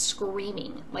ended up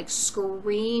screaming, like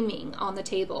screaming on the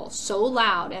table so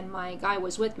loud, and my guy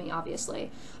was with me,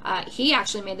 obviously. He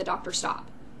actually made the doctor stop.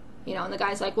 You know, and the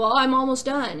guy's like, well, I'm almost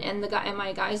done. And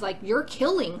my guy's like, you're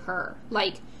killing her.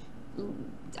 Like,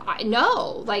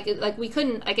 no, like we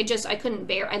couldn't, I couldn't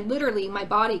bear it. Literally, my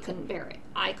body couldn't bear it.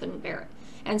 I couldn't bear it.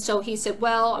 And so he said,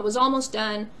 well, I was almost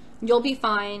done. You'll be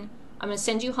fine. I'm going to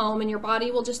send you home and your body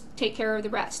will just take care of the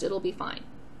rest. It'll be fine.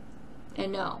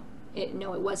 And no, it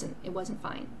wasn't. It wasn't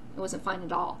fine. It wasn't fine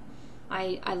at all.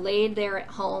 I laid there at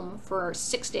home for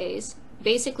 6 days,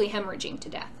 basically hemorrhaging to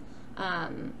death.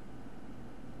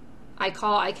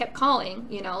 I kept calling,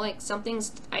 you know, like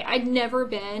I'd never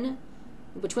been,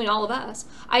 between all of us,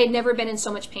 I had never been in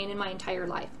so much pain in my entire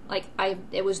life. Like,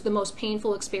 it was the most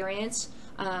painful experience.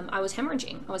 I was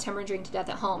hemorrhaging. I was hemorrhaging to death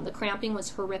at home. The cramping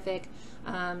was horrific.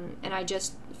 And I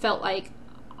just felt like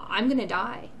I'm going to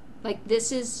die. Like,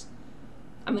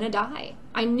 I'm going to die.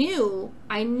 I knew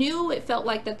it felt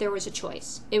like that there was a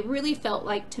choice. It really felt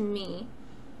like, to me,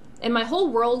 and my whole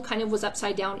world kind of was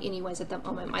upside down anyways at that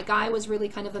moment. My guy was really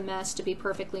kind of a mess, to be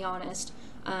perfectly honest.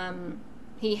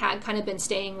 He had kind of been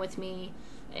staying with me.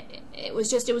 It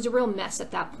was a real mess at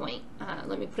that point.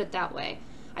 Let me put it that way.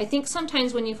 I think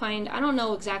sometimes when you find, I don't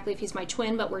know exactly if he's my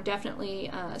twin, but we're definitely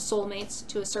soulmates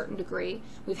to a certain degree.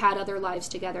 We've had other lives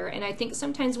together. And I think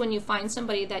sometimes when you find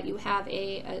somebody that you have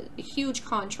a huge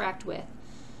contract with,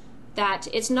 that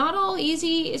it's not all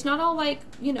easy, it's not all like,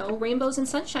 you know, rainbows and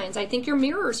sunshines. I think you're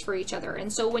mirrors for each other.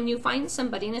 And so when you find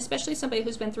somebody, and especially somebody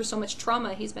who's been through so much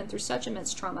trauma, he's been through such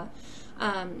immense trauma,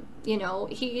 you know,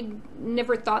 he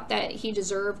never thought that he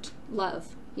deserved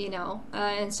love, you know.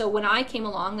 And so when I came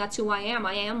along, that's who I am.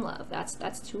 I am love. That's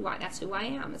who I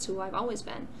am. That's who I've always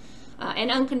been. And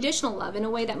unconditional love in a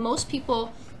way that most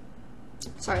people,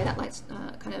 sorry, that light's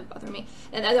kind of bothering me.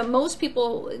 And most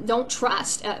people don't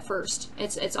trust at first.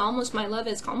 It's almost, my love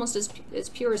is almost as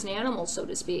pure as an animal, so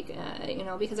to speak. You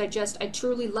know, because I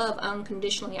truly love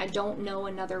unconditionally. I don't know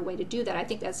another way to do that. I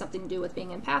think that's something to do with being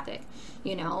empathic,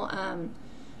 you know.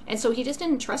 And so he just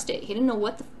didn't trust it. He didn't know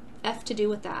what the F to do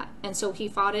with that. And so he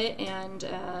fought it and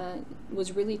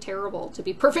was really terrible, to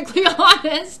be perfectly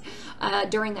honest,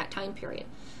 during that time period,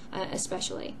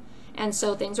 especially. And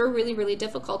so things were really, really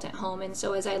difficult at home. And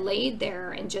so as I laid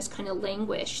there and just kind of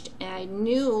languished, I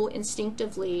knew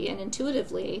instinctively and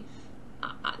intuitively,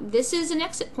 this is an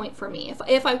exit point for me.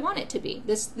 If I want it to be,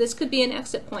 this could be an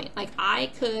exit point. Like,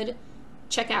 I could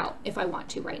check out if I want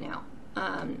to right now.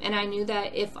 And I knew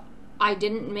that if I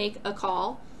didn't make a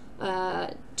call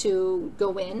to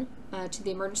go in to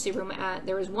the emergency room,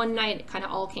 there was one night it kind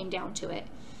of all came down to it.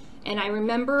 And I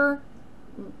remember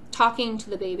talking to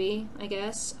the baby, I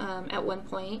guess, at one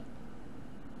point,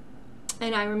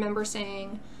 and I remember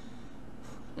saying,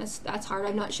 that's hard.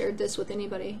 I've not shared this with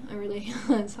anybody. I really,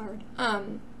 it's hard.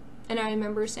 And I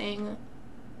remember saying,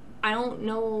 I don't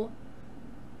know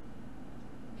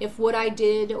if what I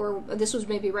did, or this was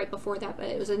maybe right before that, but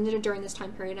it was during this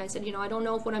time period, I said, you know, I don't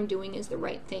know if what I'm doing is the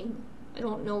right thing. I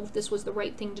don't know if this was the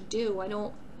right thing to do.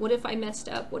 What if I messed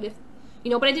up? What if, you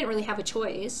know, but I didn't really have a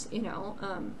choice, you know.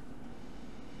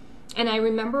 And I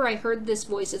remember I heard this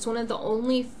voice. It's one of the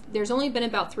only, there's only been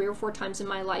about 3 or 4 times in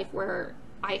my life where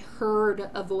I heard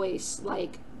a voice.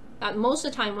 Like, most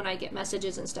of the time when I get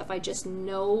messages and stuff, I just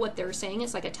know what they're saying.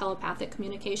 It's like a telepathic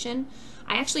communication.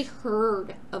 I actually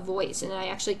heard a voice, and I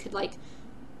actually could, like,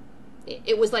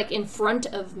 it was like in front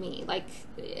of me, like,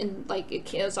 and like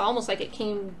it was almost like it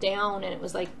came down, and it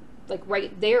was like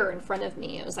right there in front of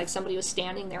me. It was like somebody was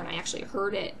standing there, and I actually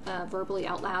heard it verbally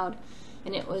out loud,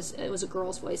 and it was a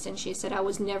girl's voice, and she said, "I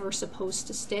was never supposed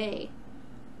to stay.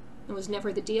 It was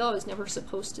never the deal. I was never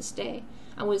supposed to stay.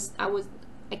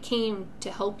 I came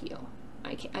to help you.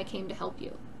 I came to help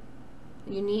you.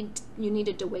 You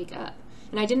needed to wake up."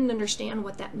 And I didn't understand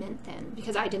what that meant then,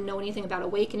 because I didn't know anything about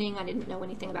awakening. I didn't know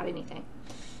anything about anything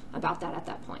about that at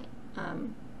that point.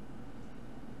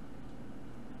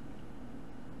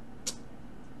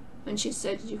 And she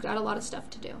said, "You've got a lot of stuff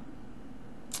to do."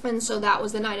 And so that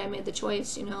was the night I made the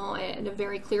choice. You know, I had to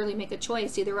very clearly make a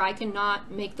choice. Either I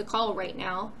cannot make the call right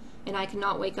now, and I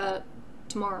cannot wake up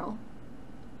tomorrow,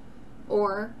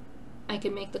 or I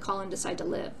can make the call and decide to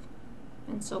live.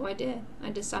 And so I did. I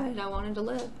decided I wanted to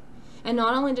live. And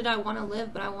not only did I want to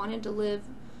live, but I wanted to live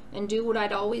and do what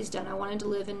I'd always done. I wanted to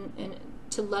live and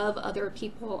to love other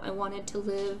people. I wanted to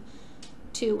live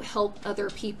to help other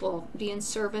people, be in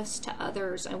service to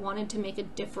others. I wanted to make a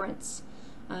difference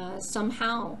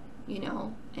somehow, you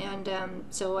know. And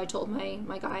so I told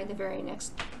my guy the very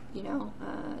next, you know,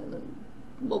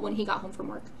 well, when he got home from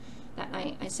work that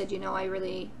night, I said, "You know,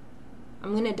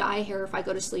 I'm going to die here if I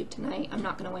go to sleep tonight. I'm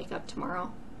not going to wake up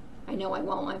tomorrow. I know I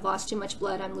won't. I've lost too much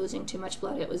blood. I'm losing too much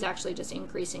blood." It was actually just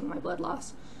increasing my blood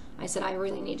loss. I said, "I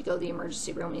really need to go to the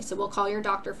emergency room." And he said, "Well, call your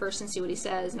doctor first and see what he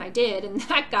says." And I did. And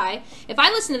that guy, if I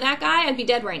listened to that guy, I'd be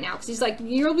dead right now. Because he's like,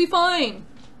 "You'll be fine.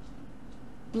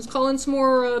 Let's call in some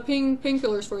more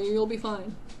painkillers for you. You'll be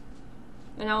fine."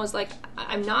 And I was like,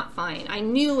 "I'm not fine." I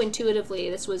knew intuitively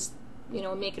this was, you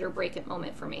know, a make it or break it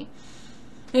moment for me.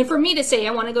 And for me to say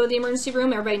I want to go to the emergency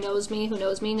room, everybody knows me, who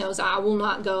knows me, knows I will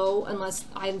not go unless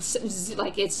I'm,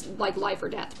 like, it's like life or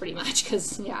death pretty much.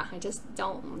 Because, yeah, I just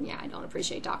don't, I don't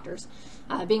appreciate doctors.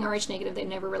 Being Rh negative, they've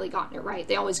never really gotten it right.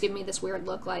 They always give me this weird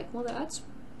look like, "Well, that's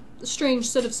a strange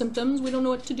set of symptoms. We don't know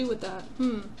what to do with that."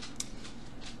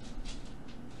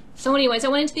 So anyways, I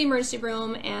went into the emergency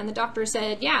room, and the doctor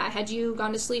said, "Yeah, had you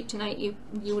gone to sleep tonight, you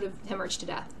would have hemorrhaged to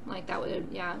death. Like, that would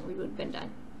have, yeah, we would have been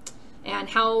done." And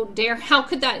how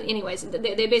could that, anyways,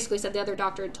 they basically said the other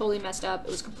doctor had totally messed up.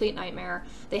 It was a complete nightmare.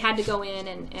 They had to go in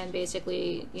and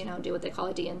basically, you know, do what they call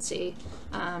a DNC.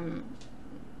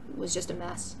 It was just a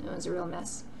mess. It was a real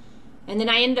mess. And then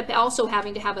I ended up also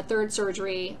having to have a third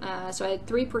surgery. So I had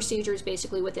 3 procedures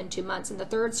basically within 2 months. And the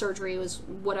third surgery was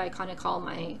what I kind of call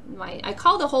I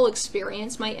call the whole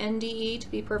experience my NDE,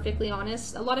 to be perfectly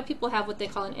honest. A lot of people have what they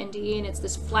call an NDE, and it's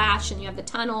this flash, and you have the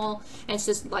tunnel, and it's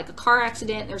just like a car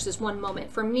accident, and there's this one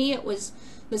moment. For me, it was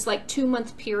this like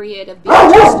 2-month period of being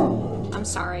just, I'm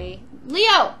sorry,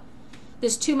 Leo!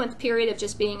 This 2-month period of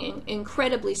just being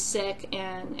incredibly sick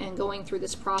and going through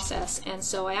this process. And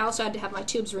so I also had to have my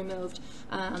tubes removed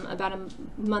about a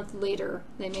month later.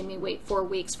 They made me wait 4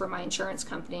 weeks for my insurance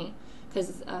company,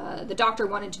 because the doctor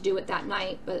wanted to do it that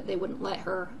night, but they wouldn't let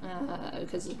her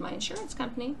because of my insurance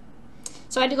company.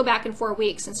 So I had to go back in 4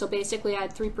 weeks. And so basically I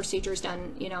had 3 procedures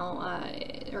done, you know,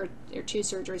 or 2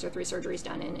 surgeries or 3 surgeries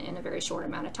done in a very short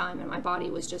amount of time. And my body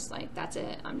was just like, "That's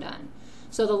it, I'm done."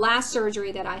 So the last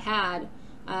surgery that I had,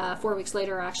 4 weeks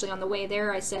later, actually on the way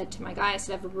there, I said to my guy, I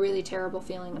said, "I have a really terrible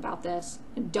feeling about this.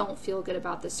 I don't feel good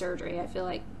about this surgery. I feel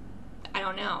like, I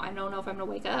don't know if I'm going to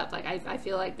wake up. Like, I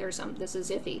feel like this is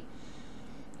iffy."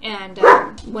 And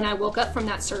when I woke up from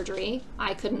that surgery,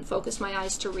 I couldn't focus my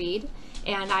eyes to read.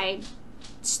 And I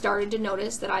started to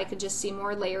notice that I could just see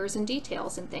more layers and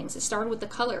details and things. It started with the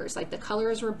colors. Like, the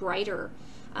colors were brighter.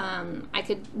 I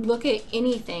could look at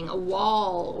anything, a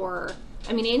wall, or,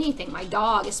 I mean, anything, my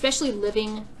dog, especially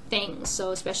living things,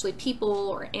 so especially people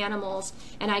or animals,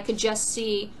 and I could just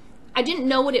see, I didn't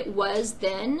know what it was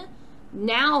then.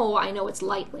 Now I know it's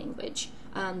light language,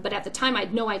 but at the time I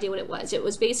had no idea what it was. It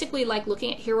was basically like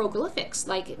looking at hieroglyphics,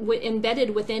 like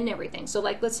embedded within everything. So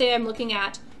like, let's say I'm looking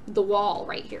at the wall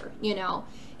right here, you know,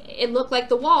 it looked like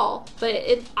the wall, but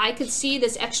I could see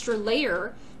this extra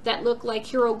layer that looked like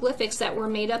hieroglyphics that were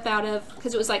made up out of,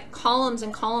 because it was like columns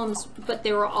and columns, but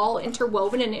they were all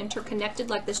interwoven and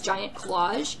interconnected like this giant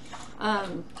collage.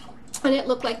 And it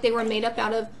looked like they were made up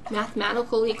out of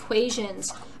mathematical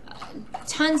equations,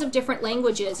 tons of different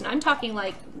languages, and I'm talking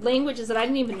like languages that I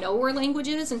didn't even know were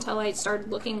languages until I started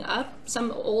looking up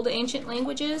some old ancient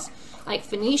languages, like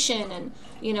Phoenician and,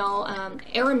 you know,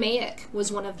 Aramaic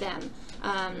was one of them.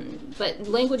 But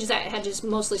languages that had just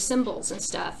mostly symbols and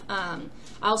stuff. I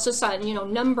also saw, you know,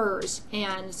 numbers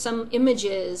and some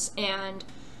images and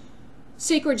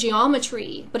sacred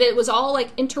geometry, but it was all like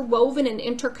interwoven and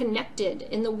interconnected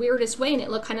in the weirdest way, and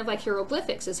it looked kind of like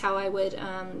hieroglyphics is how I would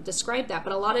describe that,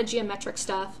 but a lot of geometric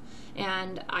stuff,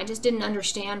 and I just didn't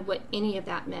understand what any of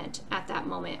that meant at that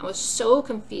moment. I was so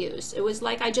confused. It was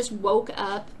like I just woke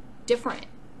up different,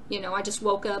 you know, I just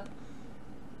woke up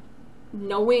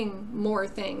knowing more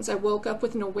things. I woke up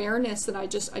with an awareness that I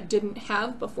didn't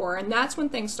have before, and that's when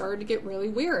things started to get really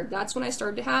weird. That's when I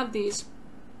started to have these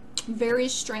very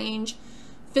strange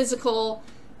physical,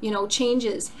 you know,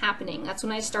 changes happening. That's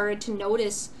when I started to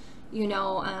notice, you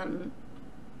know,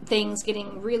 things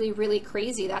getting really, really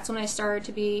crazy. That's when I started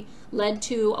to be led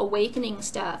to awakening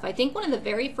stuff. I think one of the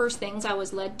very first things I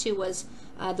was led to was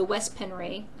the Wes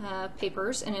Penray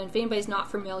papers, and if anybody's not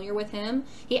familiar with him,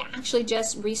 he actually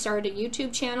just restarted a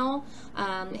YouTube channel,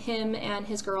 him and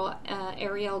his girl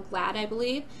Ariel Glad, I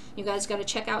believe. You guys got to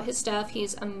check out his stuff.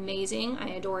 He's amazing.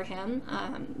 I adore him.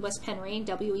 Wes Penray,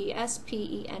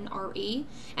 W-E-S-P-E-N-R-E,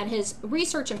 and his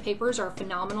research and papers are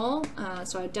phenomenal,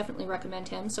 so I definitely recommend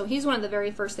him. So he's one of the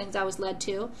very first things I was led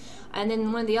to. And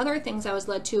then one of the other things I was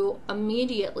led to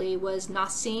immediately was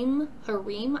Nassim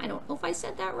Harim. I don't know if I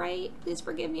said that right. Please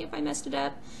forgive me if I messed it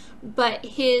up. But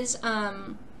his, I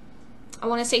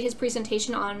want to say his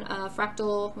presentation on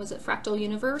Fractal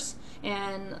Universe,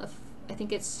 and I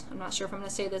think it's, I'm not sure if I'm going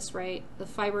to say this right, the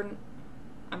fiber,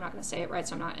 I'm not going to say it right,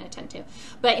 so I'm not going to attempt to.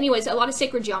 But anyways, a lot of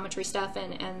sacred geometry stuff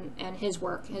and his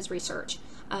work, his research,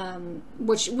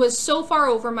 which was so far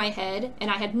over my head, and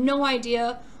I had no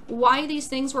idea why these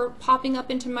things were popping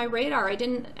up into my radar. I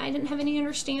didn't have any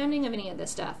understanding of any of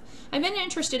this stuff. I've been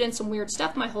interested in some weird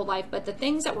stuff my whole life, but the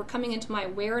things that were coming into my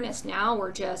awareness now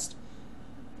were just,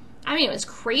 I mean, it was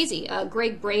crazy.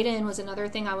 Greg Braden was another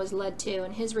thing I was led to,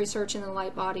 and his research in the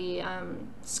light body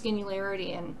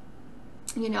scingularity, and,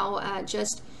 you know,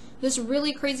 just this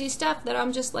really crazy stuff that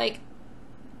I'm just like,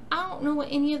 I don't know what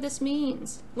any of this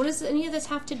means. What does any of this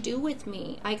have to do with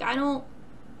me? Like, I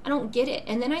don't get it.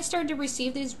 And then I started to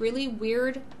receive these really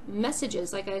weird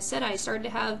messages. Like I said, I started to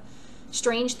have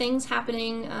strange things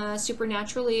happening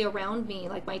supernaturally around me.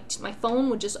 Like my phone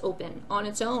would just open on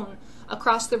its own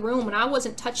across the room when I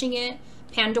wasn't touching it.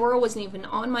 Pandora wasn't even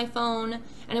on my phone,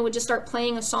 and it would just start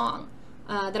playing a song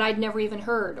that I'd never even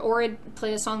heard, or it'd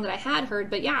play a song that I had heard,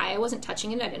 but yeah, I wasn't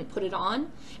touching it. I didn't put it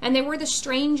on, and they were the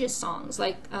strangest songs.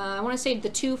 Like I want to say the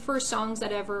two first songs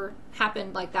that ever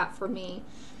happened like that for me.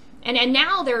 And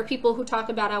now there are people who talk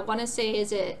about, I want to say,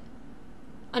 is it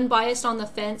Unbiased on the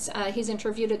Fence? He's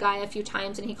interviewed a guy a few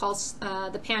times, and he calls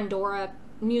the Pandora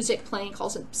music playing,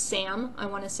 calls it Sam, I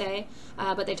want to say.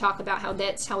 But they talk about how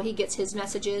that's how he gets his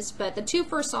messages. But the two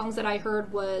first songs that I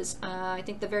heard was, I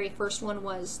think the very first one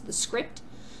was The Script,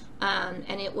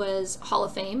 and it was Hall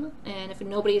of Fame. And if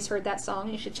nobody's heard that song,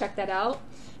 you should check that out.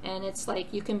 And it's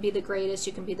like, you can be the greatest,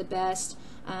 you can be the best.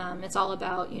 It's all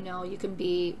about, you know, you can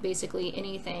be basically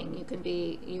anything you can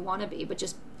be, you want to be, but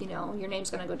just, you know, your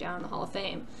name's going to go down in the Hall of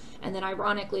Fame. And then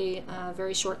ironically,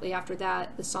 very shortly after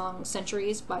that, the song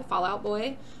Centuries by Fall Out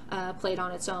Boy played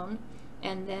on its own.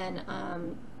 And then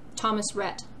Thomas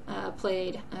Rhett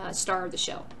played Star of the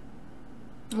Show,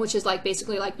 which is like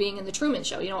basically like being in the Truman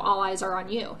Show, you know, all eyes are on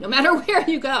you, no matter where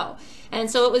you go.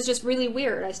 And so it was just really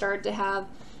weird. I started to have,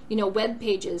 you know, web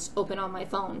pages open on my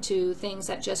phone to things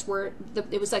that just were,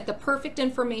 it was like the perfect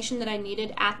information that I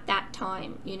needed at that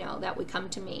time, you know, that would come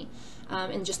to me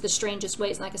in just the strangest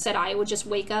ways. And like I said, I would just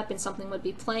wake up and something would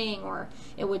be playing, or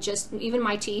it would just, even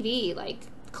my TV, like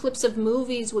clips of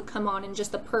movies would come on in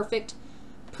just the perfect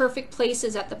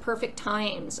places at the perfect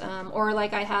times. Or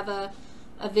like I have a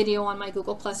video on my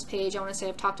Google Plus page, I want to say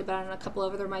I've talked about it in a couple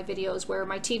of other my videos, where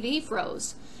my TV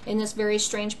froze in this very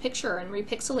strange picture and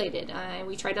repixelated.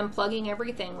 We tried unplugging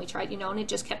everything. We tried, you know, and it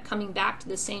just kept coming back to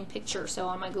the same picture. So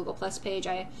on my Google Plus page,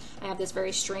 I have this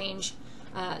very strange,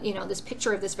 you know, this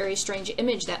picture of this very strange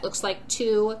image that looks like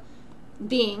two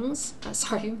beings.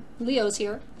 Sorry, Leo's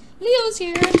here. Leo's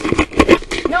here.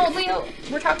 No, Leo,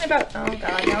 we're talking about, oh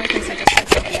God, now he thinks I just said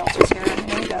somebody else was here.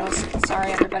 There he goes.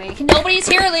 Sorry, everybody. Nobody's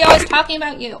here, Leo. I was talking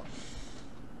about you.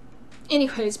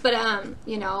 Anyways, but,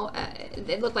 you know,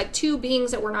 they looked like two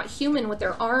beings that were not human with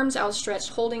their arms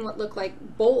outstretched holding what looked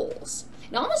like bowls.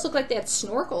 It almost looked like they had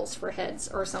snorkels for heads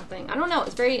or something. I don't know.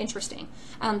 It's very interesting.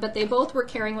 But they both were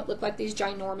carrying what looked like these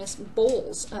ginormous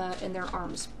bowls in their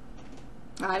arms.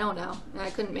 I don't know. I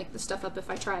couldn't make this stuff up if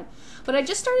I tried. But I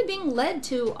just started being led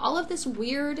to all of this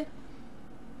weird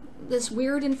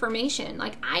information.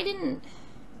 Like, I didn't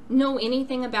know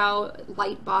anything about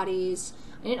light bodies.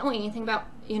 I didn't know anything about,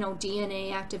 you know,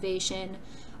 DNA activation.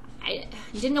 I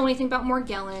didn't know anything about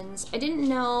Morgellons. I didn't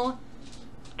know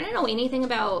anything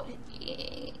about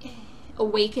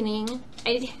awakening.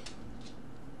 I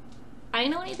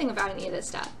didn't know anything about any of this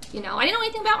stuff. You know, I didn't know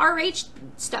anything about RH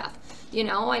stuff. You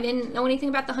know, I didn't know anything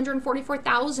about the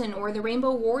 144,000 or the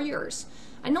Rainbow Warriors.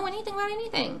 I didn't know anything about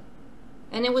anything.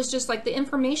 And it was just like the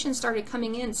information started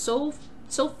coming in so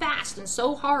fast and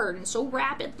so hard and so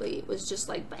rapidly. It was just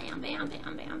like bam, bam,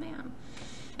 bam, bam, bam.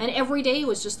 And every day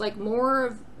was just like more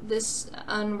of this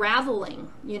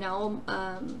unraveling, you know.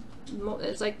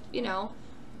 It's like, you know,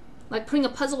 like putting a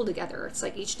puzzle together. It's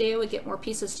like each day I would get more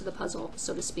pieces to the puzzle,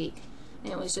 so to speak.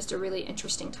 And it was just a really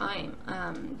interesting time.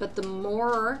 But the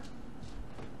more,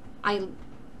 how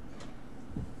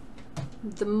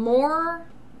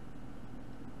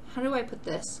do I put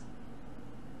this?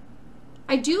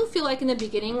 I do feel like in the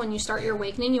beginning when you start your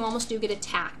awakening, you almost do get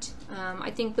attacked. I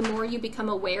think the more you become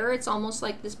aware, it's almost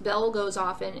like this bell goes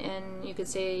off and you could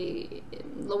say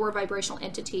lower vibrational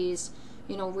entities,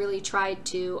 you know, really tried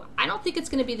to, I don't think it's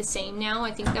going to be the same now.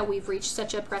 I think that we've reached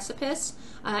such a precipice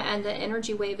and the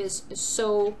energy wave is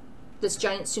so, this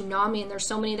giant tsunami, and there's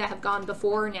so many that have gone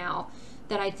before now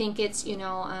that I think it's, you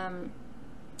know,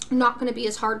 not going to be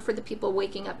as hard for the people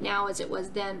waking up now as it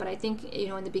was then. But I think, you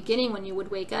know, in the beginning when you would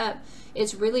wake up,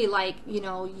 it's really like, you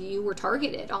know, you were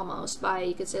targeted almost by,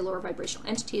 you could say, lower vibrational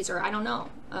entities or I don't know,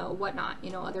 whatnot,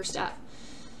 you know, other stuff.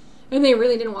 And they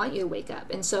really didn't want you to wake up.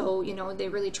 And so, you know, they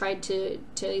really tried to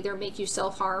either make you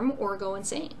self-harm or go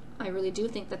insane. I really do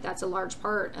think that that's a large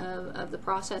part of the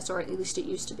process, or at least it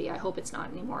used to be. I hope it's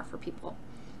not anymore for people.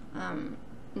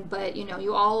 But, you know,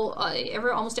 you all,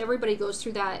 almost everybody goes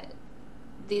through that.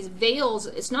 These veils,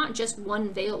 it's not just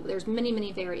one veil. There's many,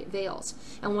 many veils.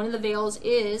 And one of the veils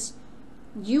is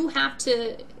you have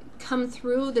to come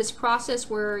through this process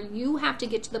where you have to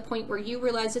get to the point where you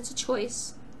realize it's a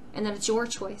choice and that it's your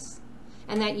choice.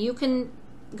 And that you can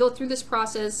go through this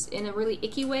process in a really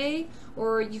icky way,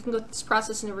 or you can go through this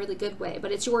process in a really good way.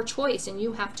 But it's your choice and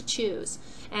you have to choose.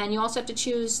 And you also have to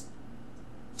choose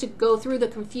to go through the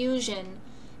confusion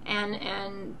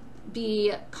and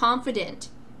be confident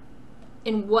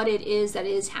in what it is that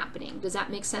is happening. Does that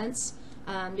make sense?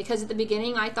 Because at the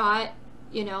beginning I thought,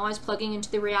 you know, I was plugging into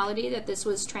the reality that this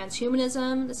was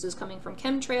transhumanism, this is coming from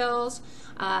chemtrails,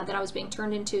 that I was being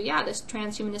turned into, yeah, this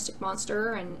transhumanistic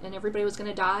monster, and everybody was going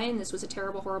to die, and this was a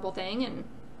terrible, horrible thing, and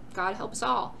God help us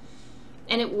all.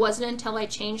 And it wasn't until I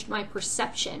changed my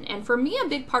perception. And for me, a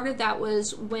big part of that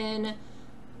was when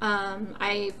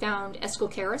I found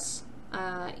Escocaris,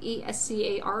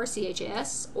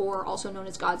 ESCARCHAS, or also known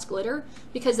as God's glitter,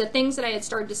 because the things that I had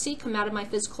started to see come out of my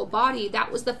physical body,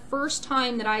 that was the first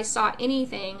time that I saw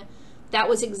anything that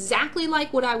was exactly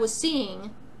like what I was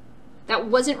seeing, that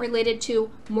wasn't related to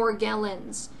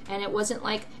Morgellons, and it wasn't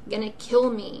like gonna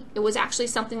kill me. It was actually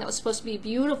something that was supposed to be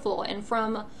beautiful and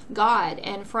from God,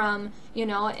 and from, you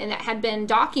know, and that had been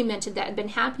documented, that had been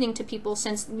happening to people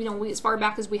since, you know, as far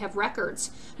back as we have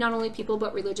records. Not only people,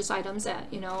 but religious items that,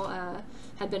 you know,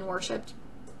 had been worshipped.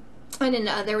 And then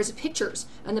there was pictures,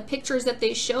 and the pictures that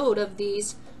they showed of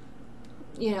these,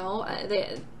 you know,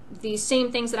 these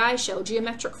same things that I show,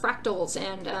 geometric fractals,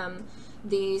 and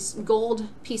these gold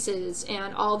pieces,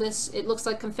 and all this, it looks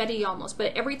like confetti almost,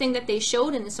 but everything that they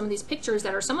showed in some of these pictures,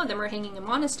 that are, some of them are hanging in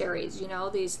monasteries, you know,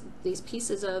 these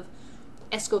pieces of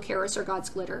Escocaris or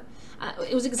God's glitter,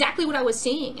 it was exactly what I was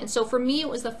seeing. And so for me, it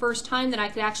was the first time that I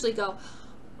could actually go,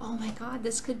 oh my God,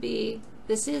 this could be,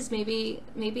 this is maybe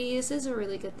this is a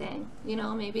really good thing, you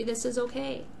know, maybe this is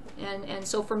okay. And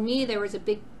so for me, there was a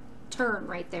big turn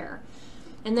right there.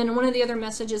 And then one of the other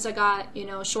messages I got, you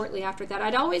know, shortly after that,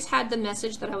 I'd always had the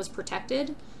message that I was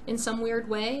protected in some weird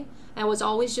way. It was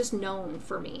always just known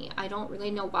for me. I don't really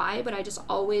know why, but I just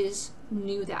always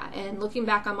knew that. And looking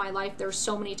back on my life, there's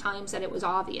so many times that it was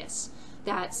obvious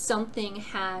that something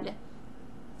had,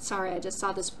 sorry, I just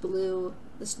saw this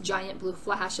giant blue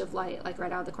flash of light, like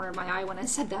right out of the corner of my eye when I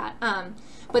said that.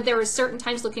 But there were certain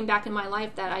times looking back in my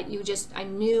life that I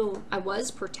knew I was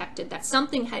protected, that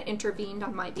something had intervened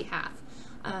on my behalf.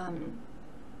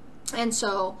 And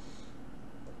so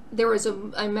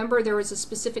I remember there was a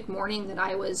specific morning that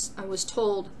I was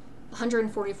told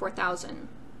 144,000.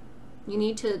 You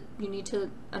need to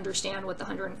understand what the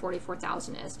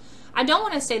 144,000 is. I don't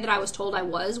want to say that I was told I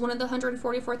was one of the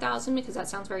 144,000, because that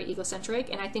sounds very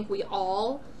egocentric, and I think we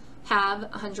all have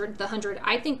 100.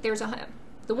 I think there's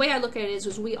the way I look at it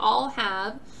is we all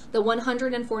have the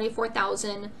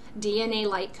 144,000 DNA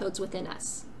light codes within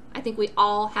us. I think we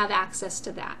all have access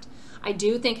to that. I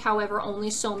do think, however, only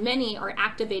so many are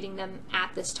activating them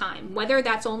at this time. Whether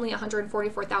that's only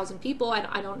 144,000 people,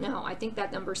 I don't know. I think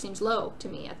that number seems low to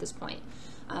me at this point.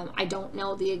 I don't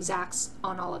know the exacts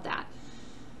on all of that.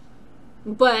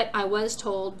 But I was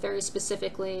told very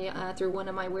specifically through one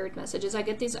of my weird messages. I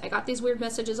got these weird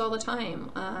messages all the time.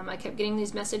 I kept getting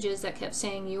these messages that kept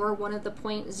saying, you are one of the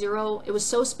 0.0. It was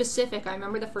so specific. I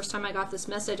remember the first time I got this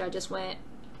message, I just went,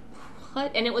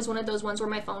 what? And it was one of those ones where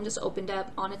my phone just opened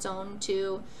up on its own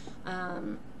to, I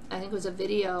think it was a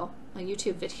video, a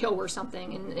YouTube video or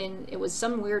something. And it was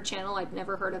some weird channel I'd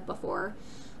never heard of before.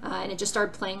 And it just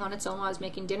started playing on its own while I was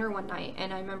making dinner one night.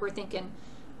 And I remember thinking,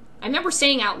 I remember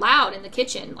saying out loud in the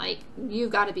kitchen, like,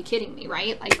 you've got to be kidding me,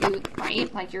 right? Like,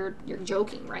 you're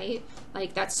joking, right?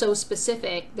 Like, that's so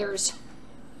specific. There's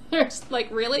like,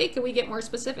 really? Can we get more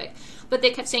specific? But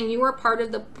they kept saying, you are part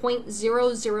of the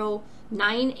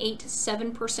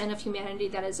 0.00987% of humanity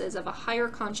that is of a higher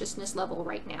consciousness level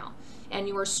right now. And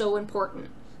you are so important.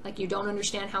 Like, you don't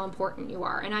understand how important you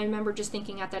are. And I remember just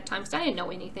thinking at that time, because I didn't know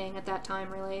anything at that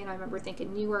time, really, and I remember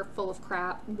thinking, you are full of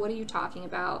crap. What are you talking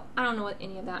about? I don't know what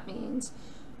any of that means.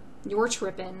 You're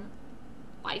tripping.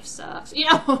 Life sucks. You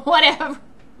know, whatever,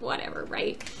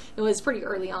 right? It was pretty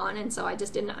early on, and so I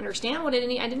just didn't understand I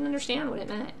didn't understand what it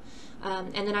meant.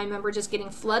 And then I remember just getting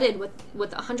flooded with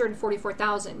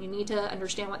 144,000. You need to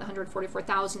understand what the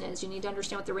 144,000 is. You need to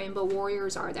understand what the Rainbow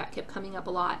Warriors are. That kept coming up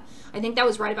a lot. I think that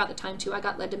was right about the time, too, I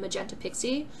got led to Magenta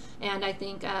Pixie. And I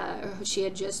think she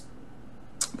had just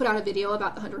put out a video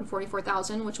about the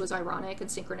 144,000, which was ironic and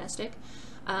synchronistic.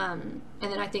 And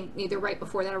then I think either right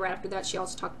before that or right after that, she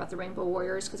also talked about the Rainbow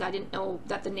Warriors, because I didn't know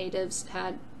that the natives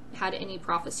had any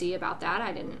prophecy about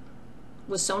that.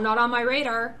 Was so not on my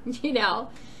radar, you know.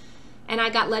 And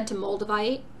I got led to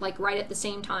Moldavite, like, right at the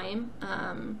same time.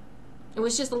 It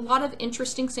was just a lot of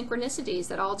interesting synchronicities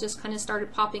that all just kind of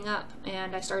started popping up.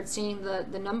 And I started seeing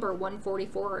the number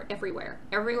 144 everywhere.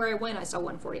 Everywhere I went, I saw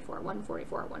 144,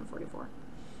 144, 144.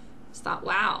 Just thought,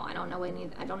 wow,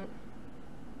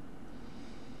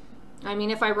 I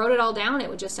mean, if I wrote it all down, it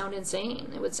would just sound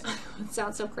insane. It would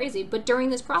sound so crazy. But during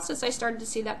this process, I started to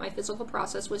see that my physical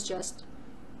process was just,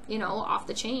 you know, off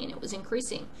the chain. It was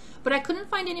increasing, but I couldn't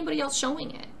find anybody else showing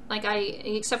it. Like,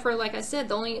 except for, like I said,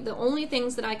 the only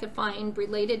things that I could find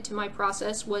related to my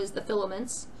process was the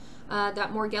filaments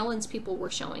that Morgellons people were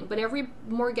showing. But every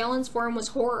Morgellons form was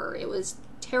horror. It was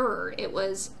terror. It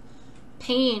was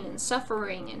pain and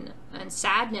suffering and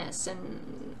sadness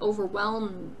and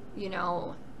overwhelm. You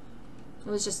know, it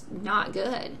was just not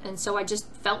good. And so I just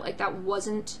felt like that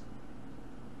wasn't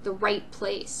the right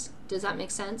place. Does that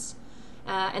make sense?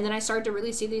 And then I started to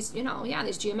really see these, you know,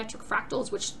 these geometric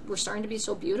fractals, which were starting to be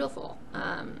so beautiful.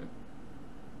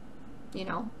 You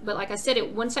know, but like I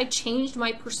said, once I changed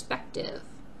my perspective,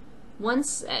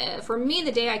 for me,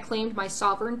 the day I claimed my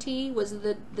sovereignty was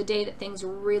the day that things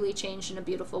really changed in a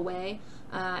beautiful way,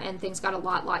 and things got a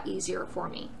lot easier for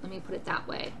me. Let me put it that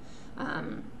way.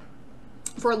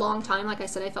 For a long time, like I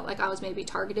said, I felt like I was maybe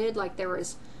targeted, like there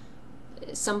was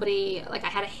somebody, like I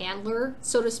had a handler,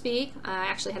 so to speak. I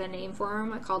actually had a name for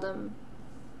him. I called him,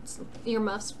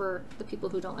 earmuffs for the people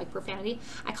who don't like profanity,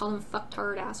 I called him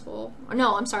fucktard asshole. Or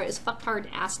no, I'm sorry, it was fucktard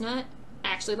assnut. I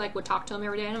actually would talk to him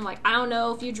every day, and I'm like, I don't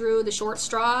know if you drew the short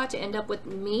straw to end up with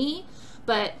me,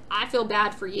 but I feel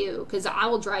bad for you, because I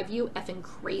will drive you effing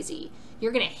crazy.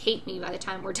 You're going to hate me by the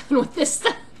time we're done with this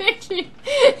stuff.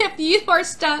 If you are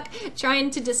stuck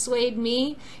trying to dissuade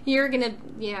me, you're going to,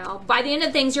 you know, by the end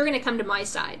of things, you're going to come to my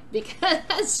side,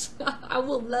 because I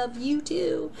will love you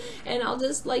too. And I'll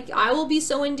just, like, I will be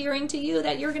so endearing to you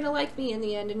that you're going to like me in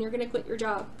the end, and you're going to quit your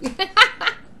job.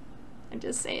 I'm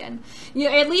just saying. You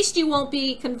know, at least you won't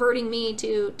be converting me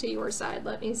to your side.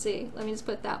 Let me see. Let me just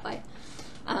put it that way.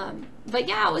 But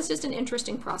yeah, it was just an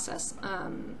interesting process.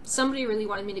 Somebody really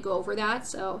wanted me to go over that,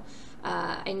 so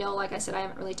I know, like I said, I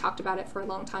haven't really talked about it for a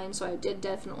long time, so I did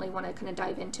definitely want to kind of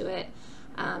dive into it.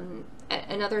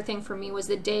 Another thing for me was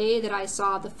the day that I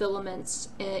saw the filaments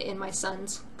in my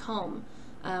son's comb.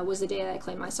 Was the day that I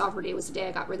claimed my sovereignty. It was the day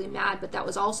I got really mad, but that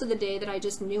was also the day that I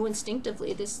just knew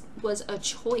instinctively this was a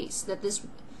choice,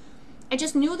 I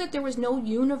just knew that there was no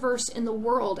universe in the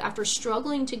world, after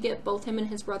struggling to get both him and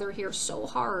his brother here so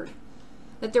hard,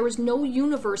 that there was no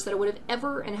universe that I would have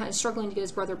ever, and struggling to get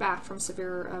his brother back from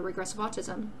severe regressive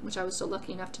autism, which I was so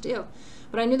lucky enough to do.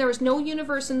 But I knew there was no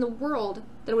universe in the world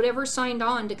that I would ever signed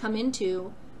on to come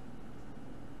into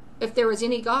if there was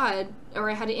any God, or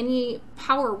I had any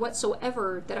power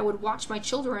whatsoever, that I would watch my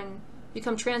children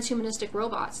become transhumanistic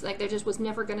robots. Like, there just was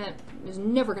never gonna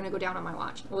go down on my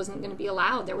watch. It wasn't gonna be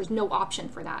allowed. There was no option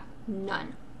for that.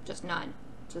 None. Just none.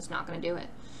 Just not gonna do it.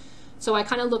 So I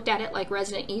kind of looked at it like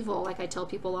Resident Evil, like I tell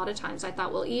people a lot of times. I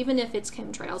thought, well, even if it's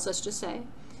chemtrails, let's just say,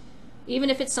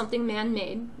 even if it's something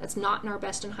man-made that's not in our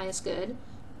best and highest good,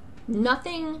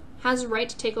 nothing has a right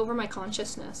to take over my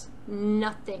consciousness.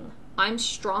 Nothing. I'm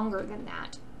stronger than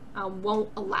that. I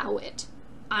won't allow it.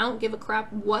 I don't give a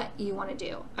crap what you want to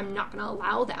do. I'm not going to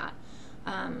allow that.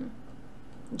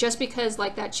 Just because,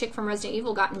 like, that chick from Resident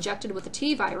Evil got injected with a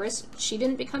T virus, she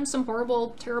didn't become some horrible,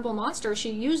 terrible monster. She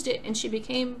used it and she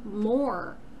became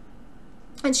more.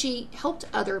 And she helped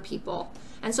other people.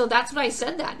 And so that's what I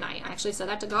said that night. I actually said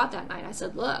that to God that night. I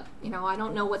said, look, you know, I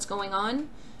don't know what's going on.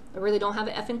 I really don't have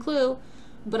an effing clue.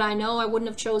 But I know I wouldn't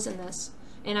have chosen this.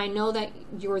 And I know that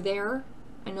you're there.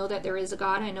 I know that there is a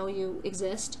God. I know you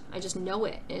exist. I just know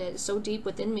it. And it's so deep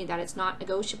within me that it's not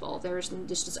negotiable. There's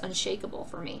just unshakable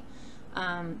for me.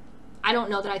 I don't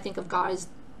know that I think of God as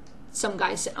some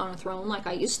guy sitting on a throne like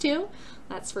I used to.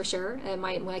 That's for sure. And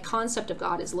my concept of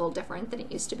God is a little different than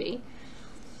it used to be.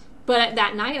 But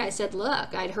that night I said,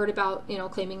 look, I'd heard about, you know,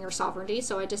 claiming your sovereignty,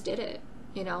 so I just did it,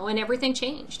 you know, and everything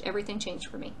changed. Everything changed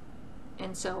for me.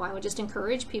 And so I would just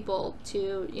encourage people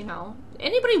to, you know,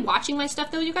 anybody watching my stuff,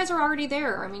 though, you guys are already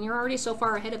there. I mean, you're already so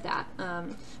far ahead of that.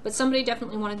 But somebody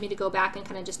definitely wanted me to go back and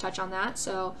kind of just touch on that.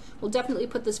 So we'll definitely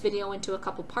put this video into a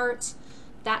couple parts.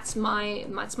 That's my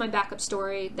backup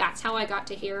story. That's how I got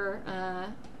to here.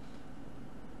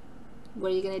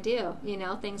 What are you going to do? You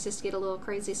know, things just get a little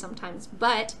crazy sometimes.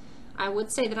 But I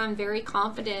would say that I'm very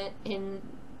confident in,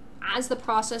 as the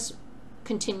process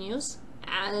continues,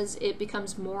 as it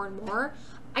becomes more and more,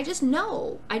 I just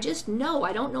know. I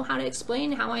don't know how to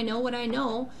explain how I know what I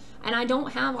know, and I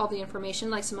don't have all the information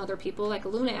like some other people. Like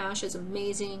Luna Ash is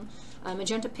amazing,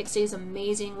 Magenta Pixie is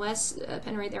amazing, Wes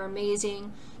Penray, they're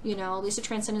amazing, you know, Lisa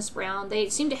Transcendence Brown, they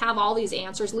seem to have all these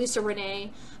answers. Lisa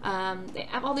Renee, they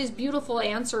have all these beautiful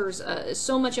answers,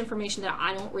 so much information that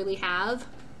I don't really have.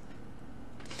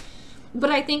 But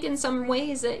I think in some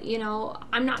ways that, you know,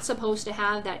 I'm not supposed to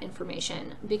have that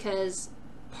information, because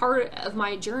part of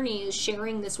my journey is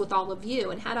sharing this with all of you.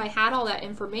 And had I had all that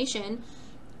information,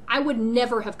 I would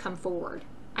never have come forward.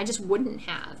 I just wouldn't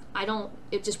have. I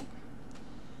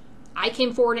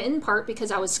came forward in part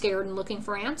because I was scared and looking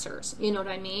for answers. You know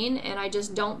what I mean? And I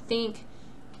just don't think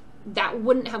that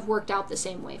wouldn't have worked out the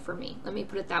same way for me. Let me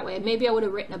put it that way. Maybe I would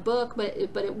have written a book, but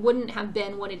it wouldn't have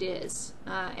been what it is.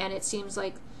 And it seems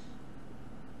like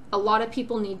a lot of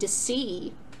people need to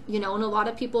see, you know, and a lot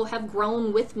of people have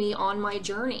grown with me on my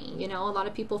journey. You know, a lot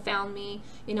of people found me,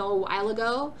 you know, a while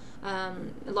ago. A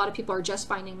lot of people are just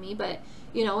finding me, but,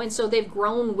 you know, and so they've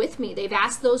grown with me. They've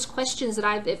asked those questions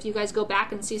that if you guys go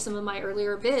back and see some of my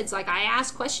earlier vids, like I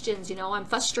ask questions, you know, I'm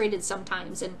frustrated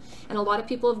sometimes, and a lot of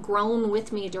people have grown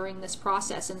with me during this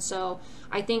process. And so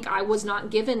I think I was not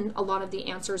given a lot of the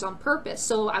answers on purpose.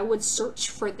 So I would search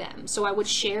for them. So I would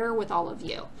share with all of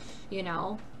you, you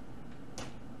know.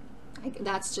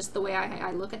 That's just the way I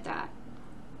look at that.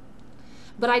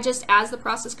 But I just, as the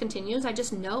process continues, I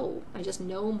just know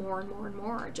more and more and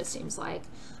more, it just seems like.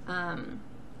 And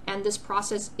this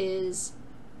process is,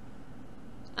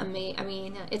 I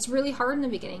mean, it's really hard in the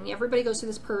beginning. Everybody goes through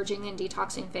this purging and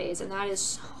detoxing phase, and that is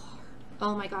so hard.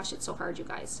 Oh my gosh, it's so hard, you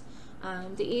guys.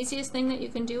 The easiest thing that you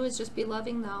can do is just be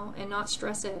loving, though, and not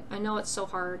stress it. I know it's so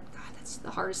hard. God, that's the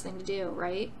hardest thing to do,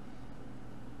 right?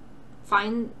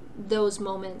 Find those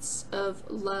moments of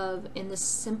love in the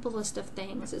simplest of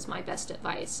things is my best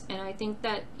advice. And I think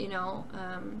that, you know,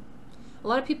 a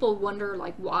lot of people wonder,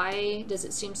 like, why does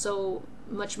it seem so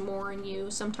much more in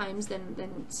you sometimes than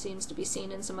it seems to be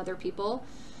seen in some other people?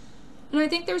 And I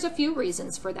think there's a few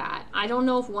reasons for that. I don't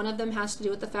know if one of them has to do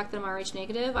with the fact that I'm Rh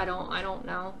negative. I don't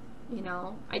know. You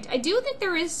know, I do think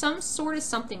there is some sort of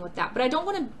something with that, but I don't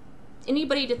want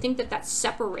anybody to think that that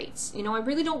separates. You know, I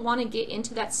really don't want to get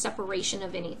into that separation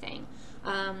of anything.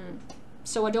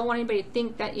 So I don't want anybody to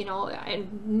think that, you know,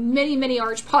 and many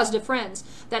Rh positive friends,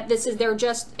 that they're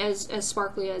just as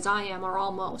sparkly as I am, or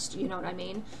almost, you know what I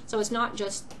mean? So it's not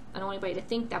just, I don't want anybody to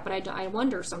think that, but I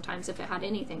wonder sometimes if it had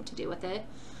anything to do with it.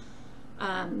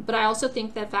 But I also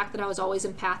think that fact that I was always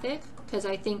empathic, because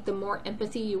I think the more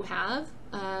empathy you have,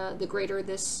 the greater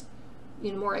this,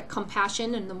 you know, more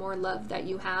compassion and the more love that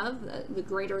you have, the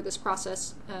greater this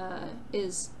process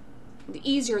is, the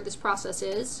easier this process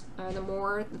is, the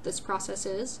more that this process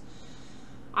is.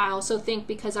 I also think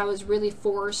because I was really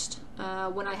forced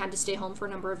when I had to stay home for a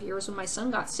number of years when my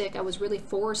son got sick, I was really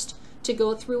forced to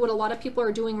go through what a lot of people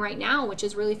are doing right now, which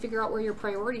is really figure out where your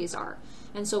priorities are.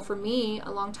 And so for me, a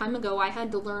long time ago, I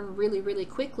had to learn really, really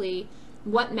quickly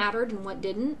what mattered and what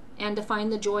didn't, and to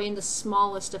find the joy in the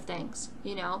smallest of things,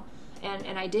 you know,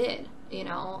 and I did, you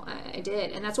know, I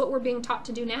did. And that's what we're being taught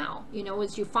to do now, you know,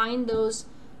 is you find the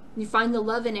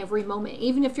love in every moment,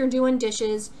 even if you're doing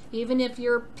dishes, even if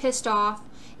you're pissed off,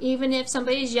 even if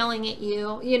somebody's yelling at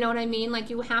you, you know what I mean? Like,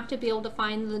 you have to be able to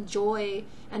find the joy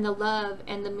and the love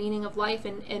and the meaning of life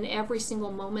in every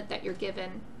single moment that you're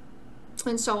given.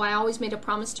 And so I always made a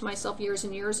promise to myself years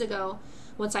and years ago,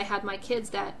 once I had my kids,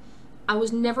 that I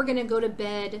was never going to go to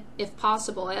bed, if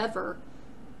possible, ever,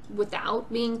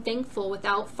 without being thankful,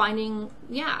 without finding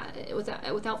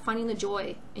the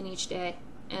joy in each day.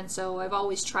 And so I've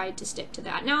always tried to stick to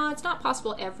that. Now, it's not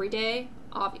possible every day,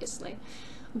 obviously,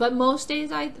 but most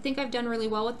days I think I've done really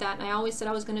well with that. And I always said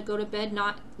I was going to go to bed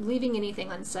not leaving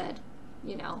anything unsaid,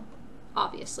 you know.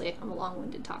 Obviously, I'm a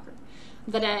long-winded talker.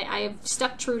 But I have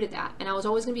stuck true to that, and I was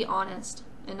always going to be honest,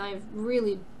 and I've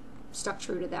really stuck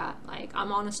true to that. Like,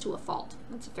 I'm honest to a fault.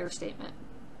 That's a fair statement.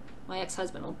 My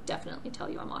ex-husband will definitely tell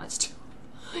you I'm honest too.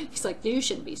 He's like, you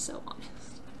shouldn't be so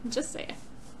honest. Just say it.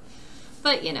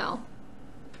 But, you know,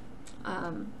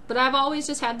 but I've always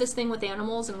just had this thing with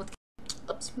animals and with,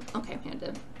 oops, okay, I had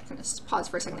to kind of pause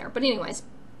for a second there. But anyways,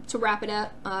 to wrap it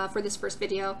up for this first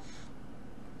video,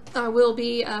 I will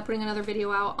be putting another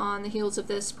video out on the heels of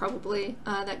this, probably,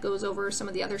 that goes over some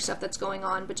of the other stuff that's going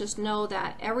on. But just know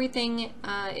that everything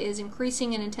is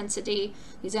increasing in intensity.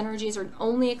 These energies are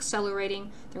only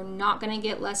accelerating. They're not going to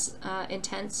get less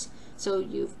intense. So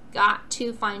you've got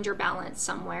to find your balance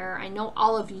somewhere. I know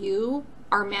all of you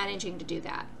are managing to do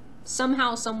that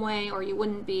somehow, some way, or you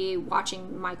wouldn't be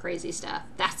watching my crazy stuff,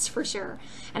 that's for sure.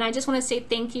 And I just want to say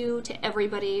thank you to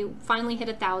everybody. Finally hit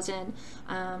 1,000,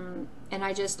 and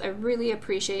I really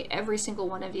appreciate every single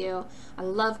one of you. I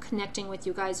love connecting with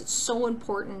you guys. It's so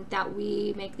important that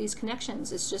we make these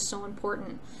connections. It's just so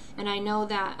important. And I know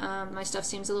that my stuff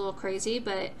seems a little crazy,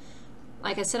 but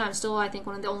like I said, I'm still, I think,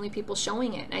 one of the only people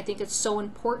showing it. And I think it's so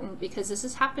important because this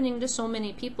is happening to so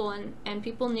many people, and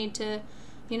people need to,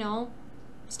 you know,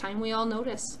 it's time we all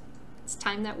notice. It's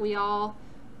time that we all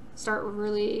start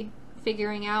really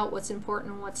figuring out what's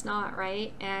important and what's not,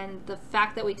 right? And the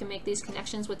fact that we can make these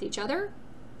connections with each other,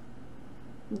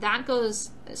 that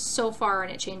goes so far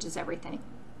and it changes everything.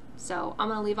 So I'm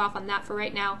going to leave off on that for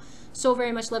right now. So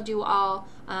very much loved you all.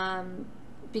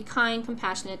 Be kind,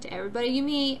 compassionate to everybody you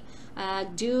meet.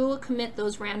 Do commit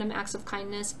those random acts of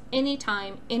kindness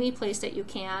anytime, any place that you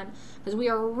can, because we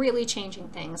are really changing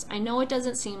things. I know it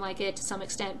doesn't seem like it to some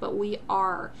extent, but we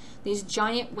are. These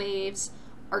giant waves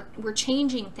we're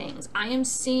changing things. I am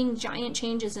seeing giant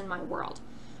changes in my world.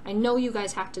 I know you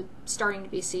guys starting to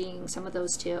be seeing some of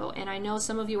those too. And I know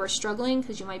some of you are struggling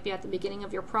because you might be at the beginning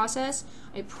of your process.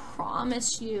 I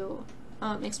promise you,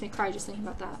 it makes me cry just thinking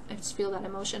about that. I just feel that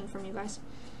emotion from you guys.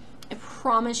 I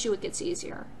promise you it gets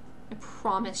easier. I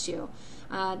promise you.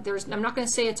 I'm not going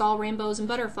to say it's all rainbows and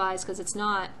butterflies, because it's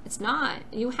not. It's not.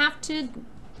 You have to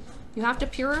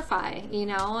purify, you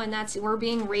know, and we're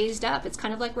being raised up. It's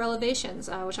kind of like revelations,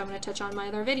 which I'm going to touch on in my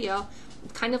other video.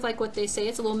 Kind of like what they say.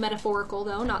 It's a little metaphorical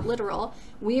though, not literal.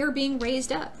 We are being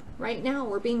raised up right now.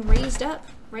 We're being raised up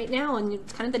right now, and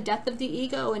it's kind of the death of the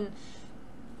ego, and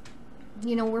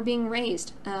you know, we're being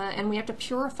raised, and we have to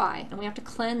purify and we have to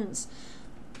cleanse.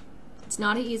 It's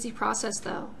not an easy process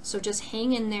though, so just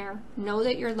hang in there. Know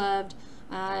that you're loved.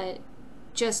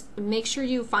 Just make sure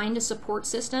you find a support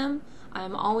system.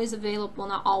 I'm always available, well,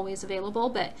 not always available,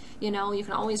 but you know, you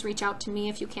can always reach out to me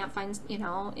if you can't find, you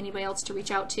know, anybody else to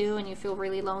reach out to, and you feel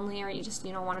really lonely, or you just,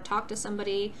 you know, want to talk to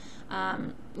somebody.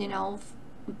 You know,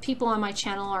 people on my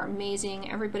channel are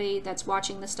amazing. Everybody that's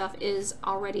watching this stuff is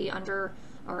already under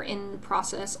or in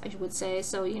process, I would say.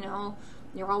 So, you know,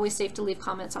 you're always safe to leave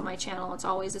comments on my channel. It's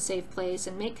always a safe place,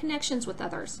 and make connections with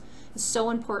others. It's so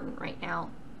important right now.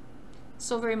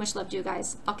 So very much loved you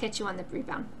guys. I'll catch you on the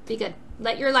rebound. Be good.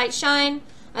 Let your light shine.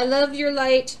 I love your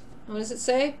light. What does it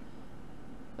say?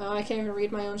 Oh, I can't even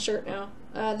read my own shirt now.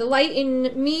 The light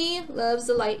in me loves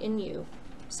the light in you.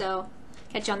 So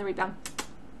catch you on the rebound.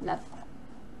 Love.